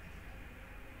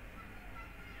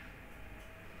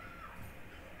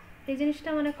এই জিনিসটা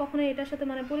মানে কখনো এটার সাথে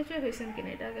মানে পরিচয় হয়েছেন কিনা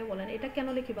এটা আগে বলেন এটা কেন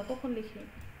লিখি বা কখন লিখি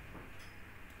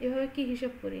এভাবে কি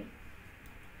হিসাব করি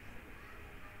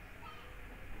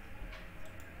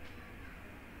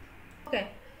ওকে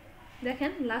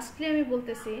দেখেন লাস্টলি আমি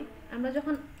বলতেছি আমরা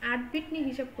যখন 8 বিট নিয়ে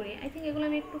হিসাব করি আই থিঙ্ক এগুলো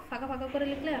আমি একটু ফাঁকা ফাঁকা করে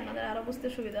লিখলে আমাদের আরো বুঝতে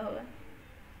সুবিধা হবে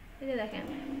এই যে দেখেন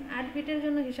 8 বিটের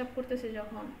জন্য হিসাব করতেছি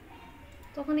যখন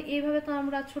তখন এইভাবে তো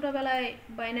আমরা ছোটবেলায়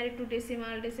binary two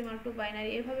decimal decimal two binary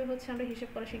এভাবে হচ্ছে আমরা হিসাব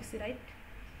করা শিখছি রাইট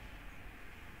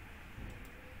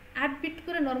 8 বিট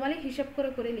করে নরমালি হিসাব করে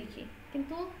করে লিখি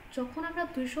কিন্তু যখন আমরা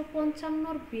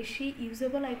 255 এর বেশি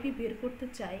ইউজেবল আইপি বের করতে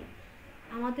চাই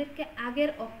আমাদেরকে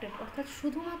আগের অক্টেট অর্থাৎ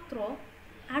শুধুমাত্র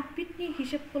 8 বিট নিয়ে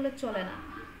হিসাব করলে চলে না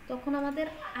তখন আমাদের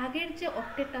আগের যে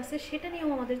অক্টেট আছে সেটা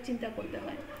নিয়েও আমাদের চিন্তা করতে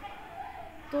হয়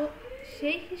তো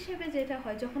সেই হিসেবে যেটা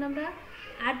হয় যখন আমরা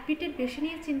 8 বিটের বেশি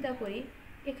নিয়ে চিন্তা করি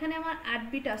এখানে আমার 8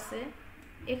 বিট আছে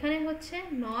এখানে হচ্ছে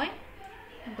 9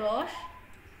 10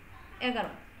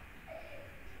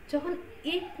 11 যখন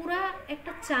এই পুরা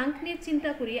একটা চাঙ্ক নিয়ে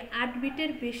চিন্তা করি 8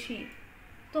 বিটের বেশি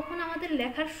তখন আমাদের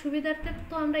লেখার সুবিধার্থে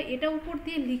তো আমরা এটা উপর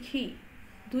দিয়ে লিখি।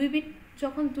 2 বিট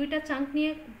যখন 2টা চাঙ্ক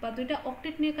নিয়ে বা 2টা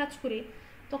অক্টেট নিয়ে কাজ করি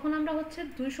তখন আমরা হচ্ছে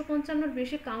 255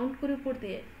 বেশি কাউন্ট করি উপর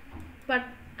দিয়ে। বাট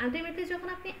আলটিমেটলি যখন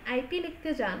আপনি আইপি লিখতে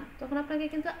যান তখন আপনাকে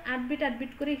কিন্তু 8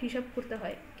 বিট করে হিসাব করতে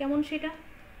হয়। কেমন সেটা?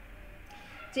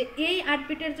 যে এই 8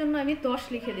 বিটের জন্য আমি 10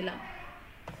 লিখে দিলাম,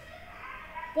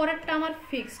 পরেরটা আমার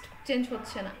ফিক্সড, চেঞ্জ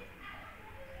হচ্ছে না।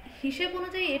 হিসেব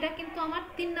অনুযায়ী এটা কিন্তু আমার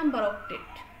 3 নাম্বার অক্টেট।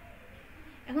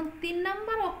 এখন 3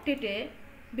 নাম্বার অক্টেটে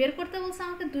বের করতে বলছে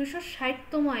আমাকে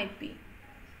 260তম আইপি।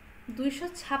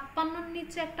 256-র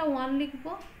নিচে একটা 1 লিখব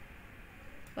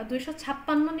বা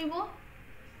 256 নিব,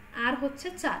 আর হচ্ছে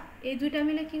 4, এই দুইটা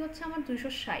মিলে কি হচ্ছে আমার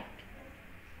 260।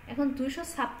 এখন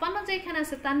 256 যেখানে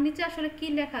আছে তার নিচে আসলে কি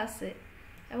লেখা আছে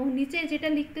এবং নিচে যেটা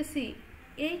লিখতেছি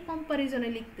এই কম্পারিজনে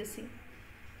লিখতেছি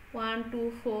 1 2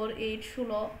 4 8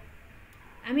 16।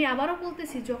 আমি আবারও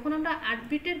বলতেছি, যখন আমরা 8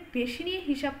 বিটের বেশি নিয়ে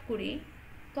হিসাব করি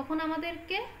তখন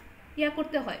আমাদেরকে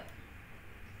করতে হয়,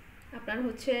 আপনার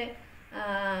হচ্ছে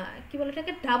কি বলে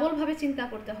এটাকে, ডাবলভাবে চিন্তা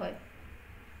করতে হয়।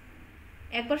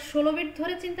 একবার 16 বিট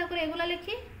ধরে চিন্তা করে এগুলা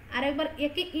লিখি, আর একবার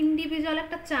একে ইন্ডিভিজুয়াল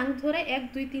একটা চাঙ্ক ধরে 1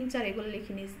 2 3 4 এগুলো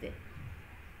লিখি নিচ দিয়ে।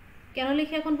 কেন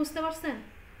লিখি এখন বুঝতে পারছেন?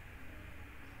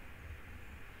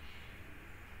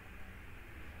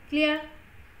 ক্লিয়ার?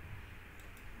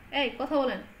 এই কথা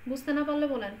বলেন, বুঝতে না পারলে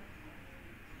বলেন।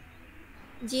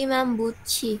 জি ম্যাম,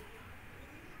 বুঝছি।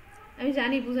 আমি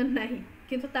জানি বুঝেন নাই,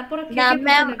 কিন্তু তারপরে না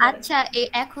ম্যাম, আচ্ছা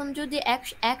এখন যদি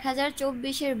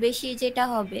 1024-এর বেশি যেটা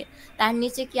হবে তার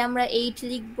নিচে কি আমরা 8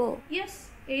 লিখবো? ইয়েস,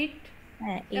 8।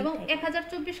 হ্যাঁ, এবং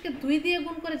 1024কে 2 দিয়ে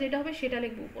গুণ করে যেটা হবে সেটা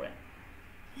লিখবো উপরে।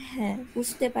 হ্যাঁ,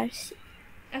 বুঝতে পারছি।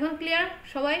 এখন ক্লিয়ার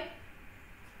সবাই?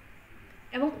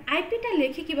 এবং আইপিটা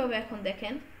লেখি কিভাবে এখন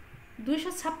দেখেন।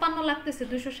 256 লাগতেছে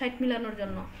 260 মিলানোর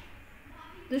জন্য।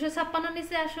 256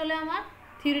 নিচে আসলে আমার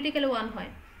থিওরিটিক্যালি 1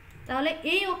 হয়, তাহলে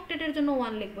এই অক্টেটের জন্য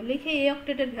 1 লিখবো, লিখে এই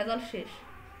অক্টেটের ভেজাল শেষ।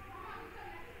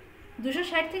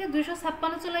 260 থেকে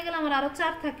 256 চলে গেলে আমার আরও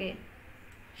 4 থাকে,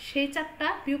 সেই 4টা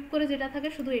বিয়োগ করে যেটা থাকে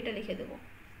শুধু এটা লিখে দেব।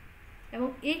 এবং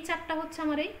এই 4টা হচ্ছে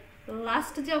আমার এই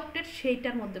লাস্ট যে অক্টেট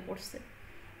সেইটার মধ্যে পড়ছে।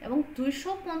 এবং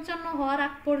 255 হওয়ার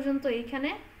আগ পর্যন্ত এইখানে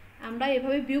আমরা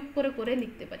এভাবে বিয়োগ করে করে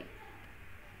লিখতে পারি।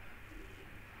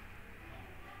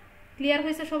 ক্লিয়ার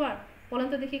হয়েছে সবার? বলেন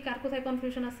তো দেখি কার কোথায়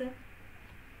কনফিউশন আছে।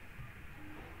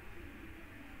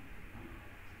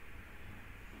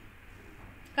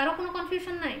 কারো কোনো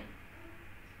কনফিউশন নাই?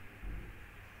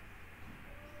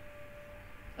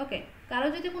 ওকে, কারো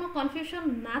যদি কোনো কনফিউশন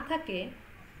না থাকে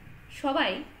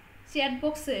সবাই চ্যাট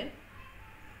বক্সে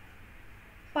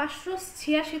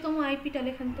 586তম আইপিটা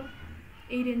লেখেন তো,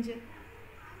 এই রেঞ্জে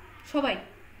সবাই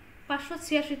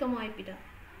 586তম আইপিটা।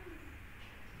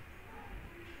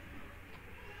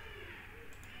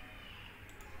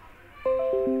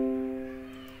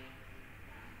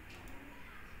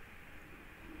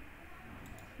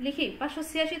 লিখি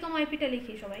 586তম আইপিটা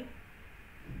লিখি সবাই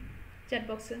চ্যাট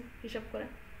বক্সে হিসাব করে।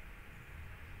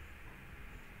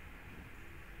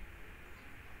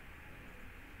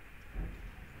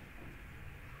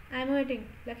 আই এম ওয়েটিং,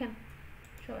 লেখেন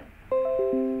সবাই।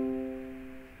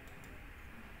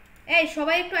 এই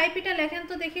সবাই একটু আইপিটা লেখেন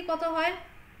তো দেখি কত হয়।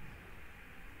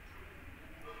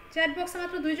 চ্যাট বক্সে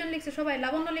মাত্র 2 জন লিখছে, সবাই।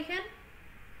 লাবণ্য লিখেন,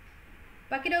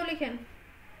 বাকিরাও লিখেন।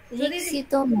 লিখছি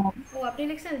তো ম্যাম। ও আপনি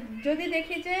লিখছেন? যদি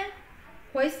দেখি যে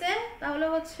হয়েছে তাহলে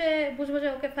হচ্ছে বুঝবো যে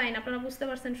ওকে ফাইন, আপনারা বুঝতে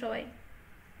পারছেন সবাই।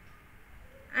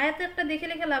 আয়াতেরটা দেখে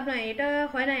লিখে লাভ নাই, এটা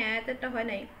হয় নাই, আয়াতেরটা হয়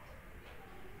নাই।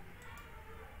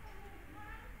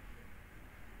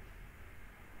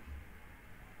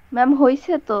 ম্যাম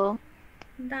হয়েছে তো।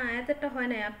 না, আয়াতেরটা হয়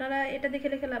নাই, আপনারা এটা দেখে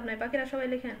লিখে লাভ নাই, বাকিরা সবাই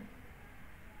লিখেন।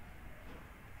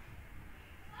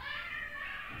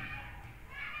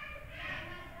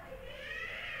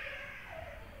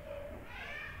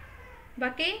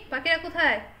 বাকিরা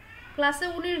কোথায়? ক্লাসে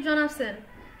 19 জন আছেন,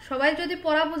 সবাই যদি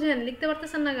পড়া বুঝেন লিখতে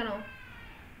পারতেছেন না কেন?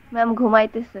 ম্যাম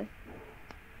ঘুমাইতেছে।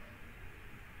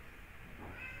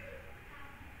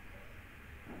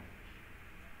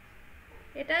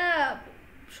 এটা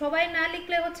সবাই না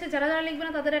লিখলে হচ্ছে যারা যারা লিখবে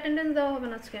না তাদের অ্যাটেন্ডেন্স দেওয়া হবে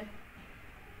না আজকে।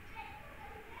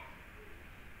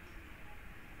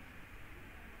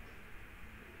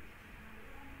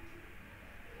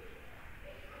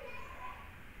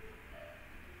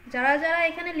 যারা যারা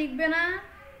এখানে লিখবে না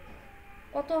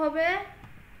কত হবে,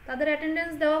 তাদের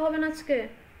অ্যাটেন্ডেন্স দেওয়া হবে না আজকে।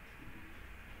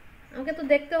 আমাকে তো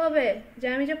দেখতে হবে যে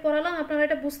আমি যে পড়ালাম আপনারা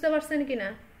এটা বুঝতে পারছেন কিনা।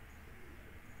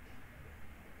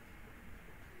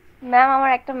 ম্যাম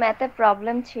আমার একটা ম্যাথে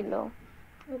প্রবলেম ছিল।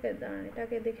 ওকে দাঁড়ান,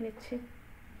 এটাকে দেখে নিচ্ছি।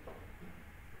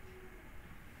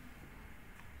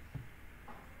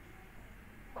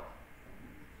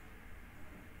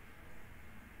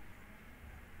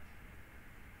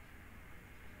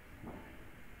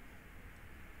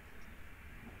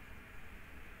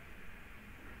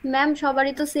 ম্যাম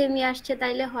সবারই তো সেমই আসছে,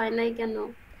 তাইলে হয় নাই কেন?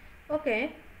 ওকে,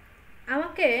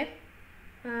 আমাকে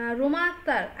রোমা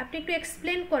আক্তার আপনি একটু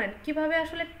এক্সপ্লেন করেন কিভাবে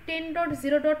আসলে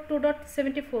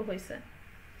 10.0.2.74 হয়েছে।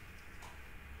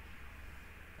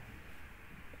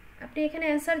 আপনি এখানে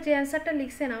যে অ্যান্সারটা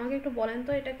লিখছেন আমাকে একটু বলেন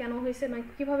তো এটা কেন হয়েছে, মানে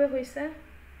কিভাবে হয়েছে।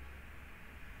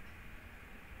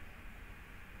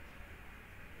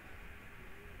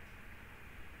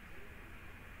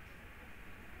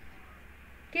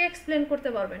 কে এক্সপ্লেন করতে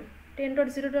পারবেন?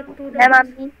 10.0.2. ম্যাম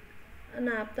আমি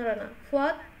না আপনারা না,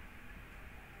 ফুয়াদ,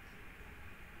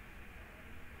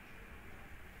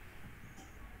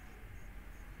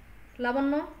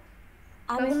 লাবণ্য।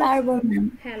 আমি লাবণ্য, পারবো ম্যাম।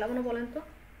 হ্যাঁ লাবণ্য বলেন তো।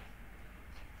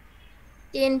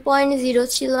 10.0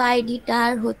 ছিল আইডিটা,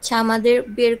 আর হচ্ছে আমাদের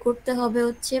বের করতে হবে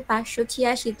হচ্ছে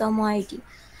 586তম আইডি,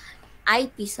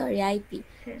 আইপি।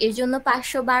 হ্যাঁ এর জন্য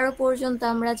 512 পর্যন্ত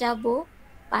আমরা যাব।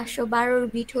 512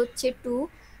 বিট হচ্ছে 2,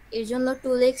 এর জন্য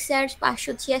 2 লেখছে, আর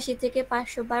 586 থেকে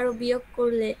 512 বিয়োগ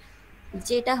করলে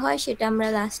যেটা হয় সেটা আমরা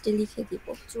লাস্টে লিখে দিব,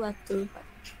 74 হয়।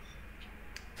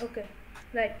 ওকে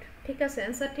রাইট, ঠিক আছে,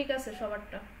 অ্যান্সার ঠিক আছে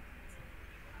সবারটা।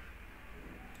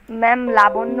 ম্যাম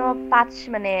লাবণ্য 5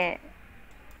 মানে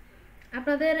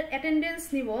আপনাদের অ্যাটেন্ডেন্স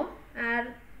নিব আর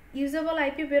ইউজেবল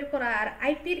আইপি বের করা, আর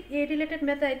আইপির এ রিলেটেড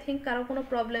ম্যাথে আই থিঙ্ক কারো কোনো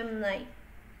প্রবলেম নাই,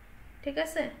 ঠিক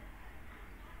আছে?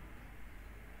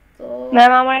 তো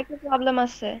ম্যাম আমার একটা প্রবলেম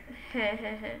আছে। হ্যাঁ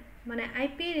হ্যাঁ হ্যাঁ, মানে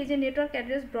আইপির এই যে নেটওয়ার্ক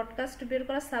অ্যাড্রেস ব্রডকাস্ট বের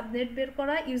করা, সাবনেট বের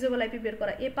করা, ইউজেবল আইপি বের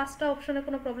করা, এই 5টা অপশনে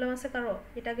কোনো প্রবলেম আছে কারো?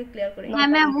 এটাকে ক্লিয়ার করি। হ্যাঁ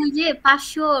ম্যাম, ওই যে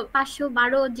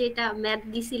 512 যেটা ম্যাথ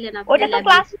দিছিলেন আপনি ওটা তো ল্যাবে।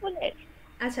 ক্লাস ফুলের।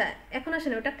 আচ্ছা এখন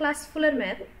আসেন, ওটা ক্লাস ফুলের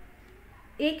ম্যাথ।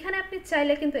 এইখানে আপনি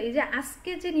চাইলে কিন্তু এই যে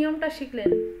আজকে যে নিয়মটা শিখলেন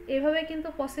এইভাবে কিন্তু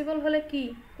পসিবল হলে কি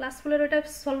ক্লাস ফুলের ওটা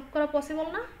সলভ করা পসিবল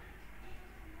না?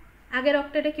 আগের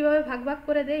অক্টেটে কিভাবে ভাগ ভাগ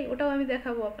করে দেই ওটাও আমি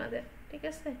দেখাবো আপনাদের, ঠিক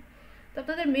আছে? তো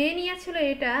আপনাদের মেন ইয়ে ছিল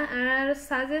এটা, আর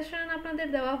সাজেশন আপনাদের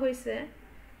দেওয়া হয়েছে।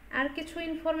 আর কিছু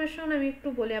ইনফরমেশন আমি একটু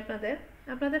বলি আপনাদের।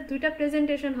 আপনাদের 2টা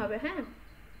প্রেজেন্টেশন হবে, হ্যাঁ?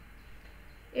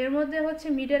 এর মধ্যে হচ্ছে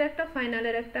মিডের একটা,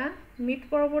 ফাইনালের একটা। মিড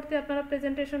পরবর্তী আপনারা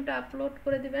প্রেজেন্টেশনটা আপলোড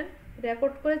করে দিবেন,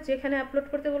 রেকর্ড করে যেখানে আপলোড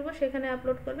করতে বলবো সেখানে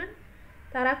আপলোড করবেন।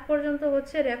 তার আগ পর্যন্ত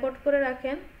হচ্ছে রেকর্ড করে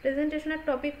রাখেন। প্রেজেন্টেশনের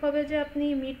টপিক হবে যে আপনি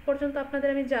মিড পর্যন্ত আপনাদের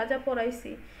আমি যা যা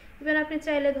পড়াইছি, ইভেন আপনি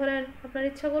চাইলে ধরেন আপনার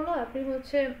ইচ্ছা করলো আপনি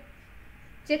হচ্ছে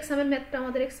চেকসামের ম্যাথটা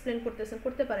আমাদের এক্সপ্লেন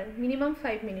করতে পারেন মিনিমাম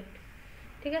 5 মিনিট,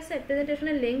 ঠিক আছে?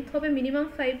 প্রেজেন্টেশনের লেংথ হবে মিনিমাম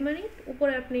 5 মিনিট,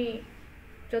 উপরে আপনি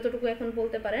যতটুকু এখন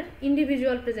বলতে পারেন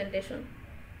ইন্ডিভিজুয়াল প্রেজেন্টেশন।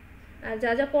 আর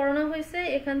যা যা পড়ানো হয়েছে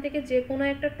এখান থেকে যে কোনো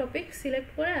একটা টপিক সিলেক্ট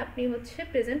করে আপনি হচ্ছে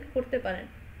প্রেজেন্ট করতে পারেন।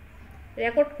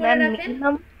 রেকর্ড করে রাখেন,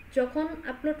 যখন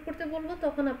আপলোড করতে বলবো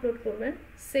তখন আপলোড করবেন।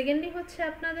 সেকেন্ডলি হচ্ছে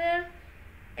আপনাদের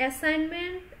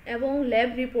অ্যাসাইনমেন্ট এবং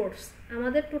ল্যাব রিপোর্টস,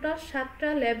 আমাদের টোটাল 7টা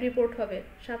ল্যাব রিপোর্ট হবে।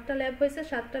 7টা ল্যাব হয়েছে,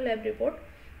 7টা ল্যাব রিপোর্ট।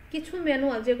 কিছু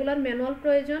ম্যানুয়াল, যেগুলোর ম্যানুয়াল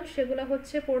প্রয়োজন সেগুলো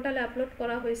হচ্ছে পোর্টালে আপলোড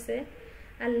করা হয়েছে।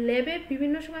 আর ল্যাবে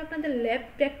বিভিন্ন সময় আপনাদের ল্যাব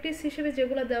প্র্যাকটিস হিসেবে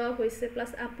যেগুলো দেওয়া হয়েছে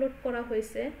প্লাস আপলোড করা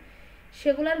হয়েছে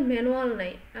সেগুলোর ম্যানুয়াল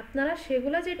নাই। আপনারা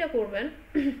সেগুলো যেটা করবেন,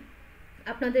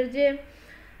 আপনাদের যে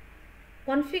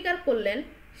কনফিগার করলেন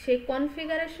সেই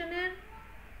কনফিগারেশনের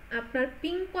আপনার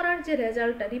পিং করার যে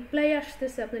রেজাল্টটা রিপ্লাই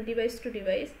আসতেছে আপনার ডিভাইস টু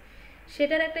ডিভাইস,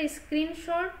 সেটার একটা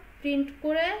স্ক্রিনশট প্রিন্ট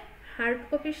করে হার্ড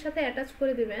কপির সাথে অ্যাটাচ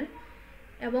করে দেবেন।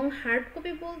 এবং হার্ড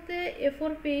কপি বলতে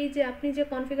A4 পেজে আপনি যে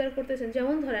কনফিগার করতেছেন,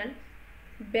 যেমন ধরেন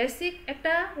বেসিক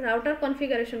একটা রাউটার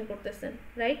কনফিগারেশন করতেছেন,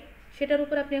 রাইট? সেটার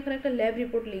উপর আপনি এখন একটা ল্যাব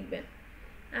রিপোর্ট লিখবেন।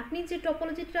 আপনি যে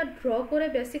টপোলজিটা ড্র করে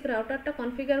বেসিক রাউটারটা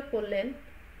কনফিগার করলেন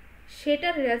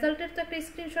সেটার রেজাল্টের তো একটা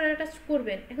স্ক্রিনশট অ্যাটাচ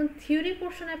করবেন। এখন থিওরি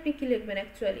পোর্শনে আপনি কি লিখবেন?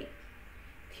 অ্যাকচুয়ালি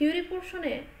থিওরি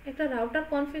পোর্শনে একটা রাউটার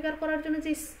কনফিগার করার জন্য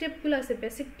যে স্টেপগুলো আছে,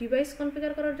 বেসিক ডিভাইস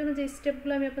কনফিগার করার জন্য যে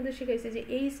স্টেপগুলো আমি আপনাদের শিখাইছি, যে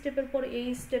এই স্টেপের পর এই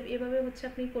স্টেপ এভাবে হচ্ছে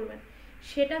আপনি করবেন,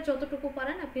 সেটা যতটুকু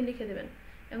পারেন আপনি লিখে দেবেন।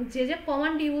 এবং যে যে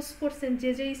কমান্ড ইউজ করছেন,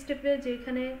 যে যে স্টেপে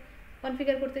যেখানে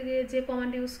কনফিগার করতে গিয়ে যে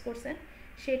কমান্ড ইউজ করছেন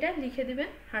সেটা লিখে দেবেন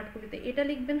হার্ড কপিতে। এটা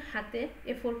লিখবেন হাতে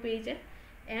A4 পেজে,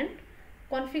 অ্যান্ড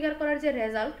কনফিগার করার যে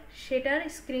রেজাল্ট সেটার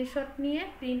স্ক্রিনশট নিয়ে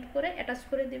প্রিন্ট করে অ্যাটাচ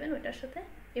করে দিবেন ওইটার সাথে,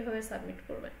 এভাবে সাবমিট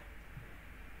করবেন।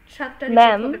 7টা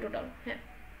রিপোর্ট হবে টোটাল। হ্যাঁ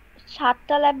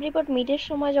 7টা ল্যাব রিপোর্ট মিডের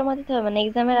সময় জমা দিতে হবে, মানে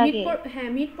এক্সামের আগে? হ্যাঁ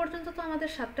মিড পর্যন্ত তো আমাদের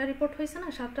 7টা রিপোর্ট হয়েছে না,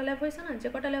 7টা ল্যাব হয়েছে না, যে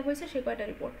কটা ল্যাব হয়েছে সেই কয়টা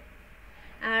রিপোর্ট।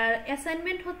 আর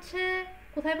অ্যাসাইনমেন্ট হচ্ছে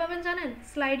কোথায় পাবেন জানেন?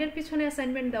 স্লাইডের পিছনে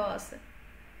অ্যাসাইনমেন্ট দেওয়া আছে।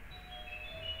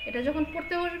 এটা যখন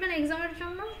পড়তে বসবেন এক্সামের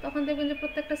জন্য তখন দেখবেন যে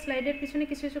প্রত্যেকটা স্লাইডের পিছনে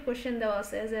কিছু কিছু কোশ্চেন দেওয়া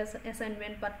আছে অ্যাজ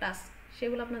অ্যাসাইনমেন্ট বা টাস্ক,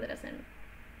 সেগুলো আপনাদের অ্যাসাইনমেন্ট।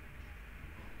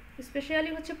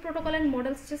 স্পেশালি হচ্ছে প্রোটোকল অ্যান্ড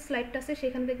মডেলস যে স্লাইডটা আছে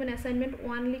সেখানে দেখবেন অ্যাসাইনমেন্ট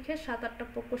 1 লিখে 7-8টা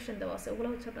কোশ্চেন দেওয়া আছে, ওগুলো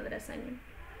হচ্ছে আপনাদের অ্যাসাইনমেন্ট।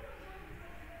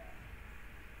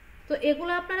 তো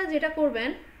এগুলো আপনারা যেটা করবেন,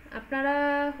 আপনারা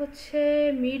হচ্ছে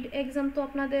মিড এক্সাম তো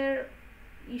আপনাদের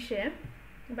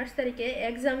 22 তারিখে,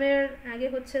 এক্সামের আগে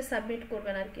হচ্ছে সাবমিট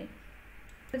করবেন আর কি।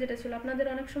 যেটা ছিল আপনাদের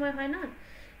অনেক সময় হয় না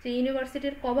যে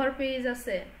ইউনিভার্সিটির কভার পেজ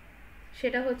আছে,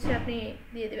 সেটা হচ্ছে আপনি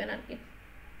দিয়ে দিবেন আর কি।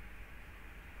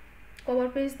 কভার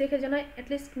পেজ দেখে যেন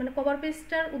অ্যাটলিস্ট মানে কভার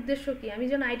পেজটার উদ্দেশ্য কি, আমি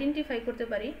যেন আইডেন্টিফাই করতে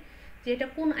পারি যে এটা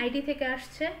কোন আইডি থেকে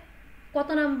আসছে, কত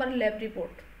নাম্বার ল্যাব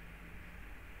রিপোর্ট,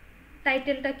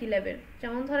 টাইটেলটা কি ল্যাবের।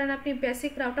 যেমন ধরেন আপনি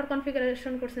বেসিক রাউটার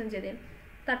কনফিগারেশন করছেন যেদিন,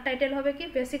 তার টাইটেল হবে কি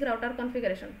basic router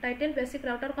configuration, title basic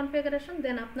router configuration,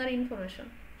 দেন আপনার ইনফরমেশন।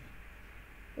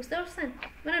 বুঝতে পারছেন?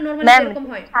 মানে নরমালি এরকম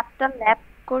হয়। 7টা ল্যাব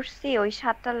করছি, ওই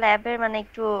 7টা ল্যাবের মানে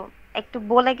একটু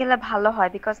বলে গেলে ভালো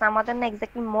হয়, বিকজ আমাদের না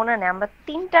এক্স্যাক্টলি মনে নেই, আমরা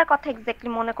 3টার কথা এক্স্যাক্টলি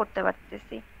মনে করতে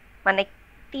পারতেছি, মানে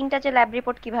 3টা যে ল্যাব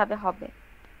রিপোর্ট কিভাবে হবে।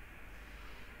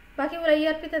 বাকিগুলো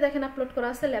ইআরপিতে দেখেন আপলোড করা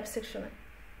আছে ল্যাব সেকশনে।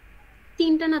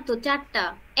 3টা না তো 4টা,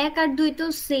 1 আর 2 তো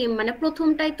সেম, মানে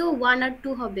প্রথমটাই তো 1 আর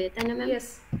 2 হবে, তাই না ম্যাম? ইয়েস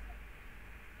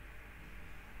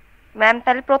ম্যাম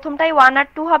তাহলে প্রথমটাই 1 আর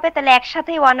 2 হবে, তাহলে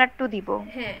একসাথেই 1 আর 2 দিব।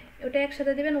 হ্যাঁ, ওটা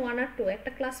একসাথে দিবেন 1 আর 2,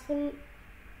 একটা ক্লাসফুল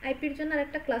আইপির জন্য আর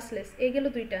একটা ক্লাসলেস, এই গেল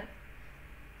 2টা।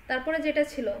 তারপরে যেটা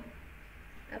ছিল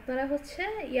আপনারা হচ্ছে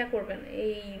করবেন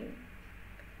এই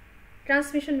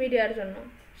ট্রান্সমিশন মিডিয়ার জন্য,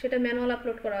 সেটা ম্যানুয়াল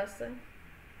আপলোড করা আছে।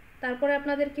 তারপরে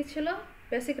আপনাদের কি ছিল,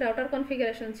 বেসিক রাউটার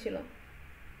কনফিগারেশন ছিল,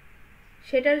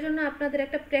 সেটার জন্য আপনাদের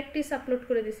একটা প্র্যাকটিস আপলোড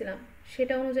করে দিয়েছিলাম,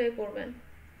 সেটা অনুযায়ী করবেন।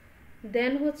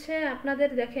 দেন হচ্ছে আপনাদের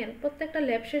দেখেন প্রত্যেকটা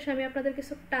ল্যাব শেষে আমি আপনাদের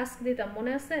কিছু টাস্ক দিতাম,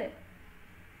 মনে আছে?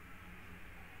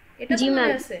 এটা তো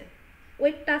মনে আছে?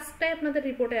 ওই টাস্কটাই আপনাদের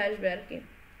রিপোর্টে আসবে আর কি,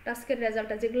 টাস্কের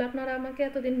রেজাল্টটা, যেগুলো আপনারা আমাকে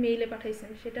এতদিন মেইলে পাঠাইছেন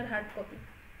সেটার হার্ড কপি।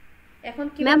 এখন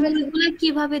ম্যাম ওইগুলো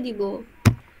কিভাবে দিব?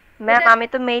 ম্যাম আমি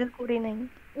তো মেইল করি নাই।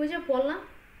 ওই যে বললাম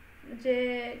যে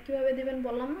কিভাবে দিবেন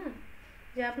বললাম না,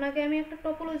 যে আপনাকে আমি একটা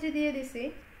টপোলজি দিয়ে দিছি,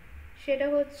 সেটা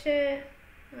হচ্ছে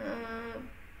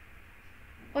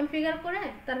কনফিগার করে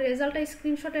তার রেজাল্টটা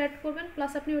স্ক্রিনশটে অ্যাড করবেন,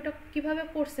 প্লাস আপনি ওটা কিভাবে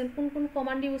করছেন, কোন কোন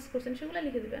কমান্ড ইউজ করছেন সেগুলো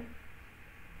লিখে দিবেন।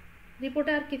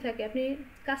 রিপোর্টে আর কি থাকে, আপনি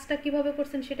কাজটা কিভাবে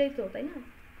করছেন সেটাই তো, তাই না?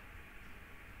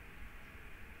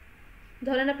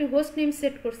 ধরেন আপনি হোস্ট নেম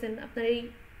সেট করছেন, আপনার এই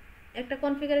একটা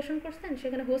কনফিগারেশন করছেন,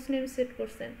 সেখানে হোস্ট নেম সেট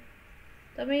করছেন,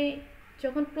 তো আমি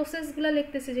যখন প্রসেসগুলো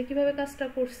লিখতেছি যে কিভাবে কাজটা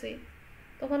করছি,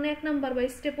 তখন 1 নাম্বার বা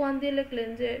স্টেপ 1 দিয়ে লিখলেন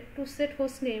যে টু সেট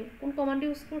হোস্ট নেম, কোন কমান্ড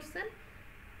ইউজ করছেন,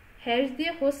 হ্যাশ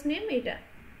দিয়ে হোস্ট নেম এটা,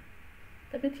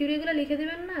 তো আপনি থিওরিগুলো লিখে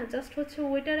দেবেন না, জাস্ট হচ্ছে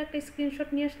ওইটার একটা স্ক্রিনশট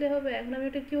নিয়ে আসলে হবে। এখন আমি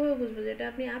ওটা কীভাবে বুঝবো যে এটা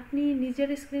আপনি নিজের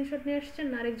স্ক্রিনশট নিয়ে আসছেন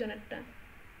না আরেকজনেরটা?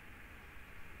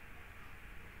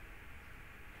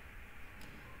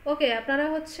 ওকে, আপনারা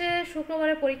হচ্ছে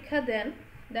শুক্রবারে পরীক্ষা দেন,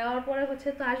 দেওয়ার পরে হচ্ছে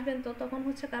তো আসবেন, তো তখন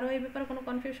হচ্ছে কারো এই ব্যাপারে কোনো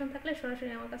কনফিউশন থাকলে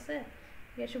সরাসরি আমার কাছে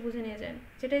এসে বুঝে নিয়ে যান।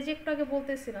 যেটাই যে একটু আগে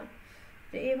বলতেছিলাম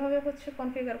যে এইভাবে হচ্ছে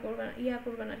কনফিগার করবেন,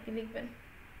 করবেন আর কি, লিখবেন।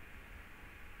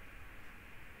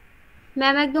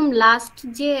 ম্যাম একদম লাস্ট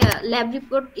যে ল্যাব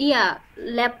রিপোর্ট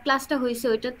ল্যাব ক্লাসটা হয়েছে,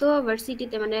 ওইটা তো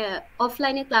ভার্সিটিতে মানে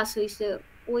অফলাইনে ক্লাস হয়েছে,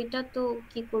 ওইটা তো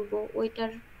কি করব?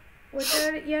 ওইটার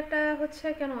হচ্ছে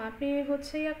কেন আপনি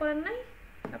হচ্ছে করেন নাই?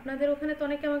 আপনাদের ওখানে তো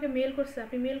অনেকে আমাকে মেল করছে,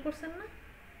 আপনি মেল করছেন না?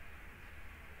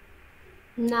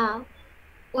 না,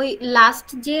 ওই লাস্ট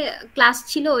যে ক্লাস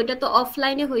ছিল ওইটা তো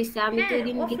অফলাইনে হয়েছে, আমি তো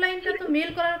ওইদিন অফলাইনটা তো মেল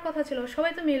করার কথা ছিল,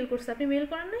 সবাই তো মেল করছে, আপনি মেল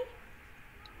করেন নাই?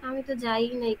 আমি তো যাই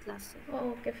নাই ক্লাসে।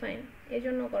 ওকে ফাইন, এই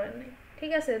জন্য করেন নাই,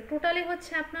 ঠিক আছে। টোটালি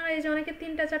হচ্ছে আপনারা এই যে অনেকে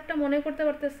 3টা 4টা মনে করতে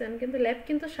পারতেছেন, কিন্তু ল্যাব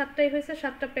কিন্তু 7টাই হয়েছে,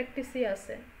 7টা প্র্যাকটিসই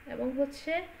আছে, এবং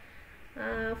হচ্ছে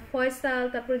ফয়সাল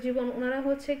তারপর জীবন ওনারা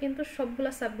হচ্ছে কিন্তু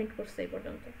সবগুলা সাবমিট করছে এই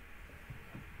পর্যন্ত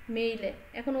মেইলে।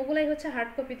 এখন ওগুলাই হচ্ছে হার্ড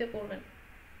কপিতে করবেন।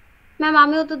 ম্যাম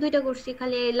আমিও তো 2টা করছি,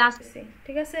 খালি লাস্ট।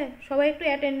 ঠিক আছে, সবাই একটু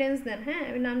অ্যাটেন্ডেন্স দেন। হ্যাঁ,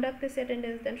 আমি নাম ডাকতেছি,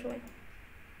 অ্যাটেন্ডেন্স দেন সবাই।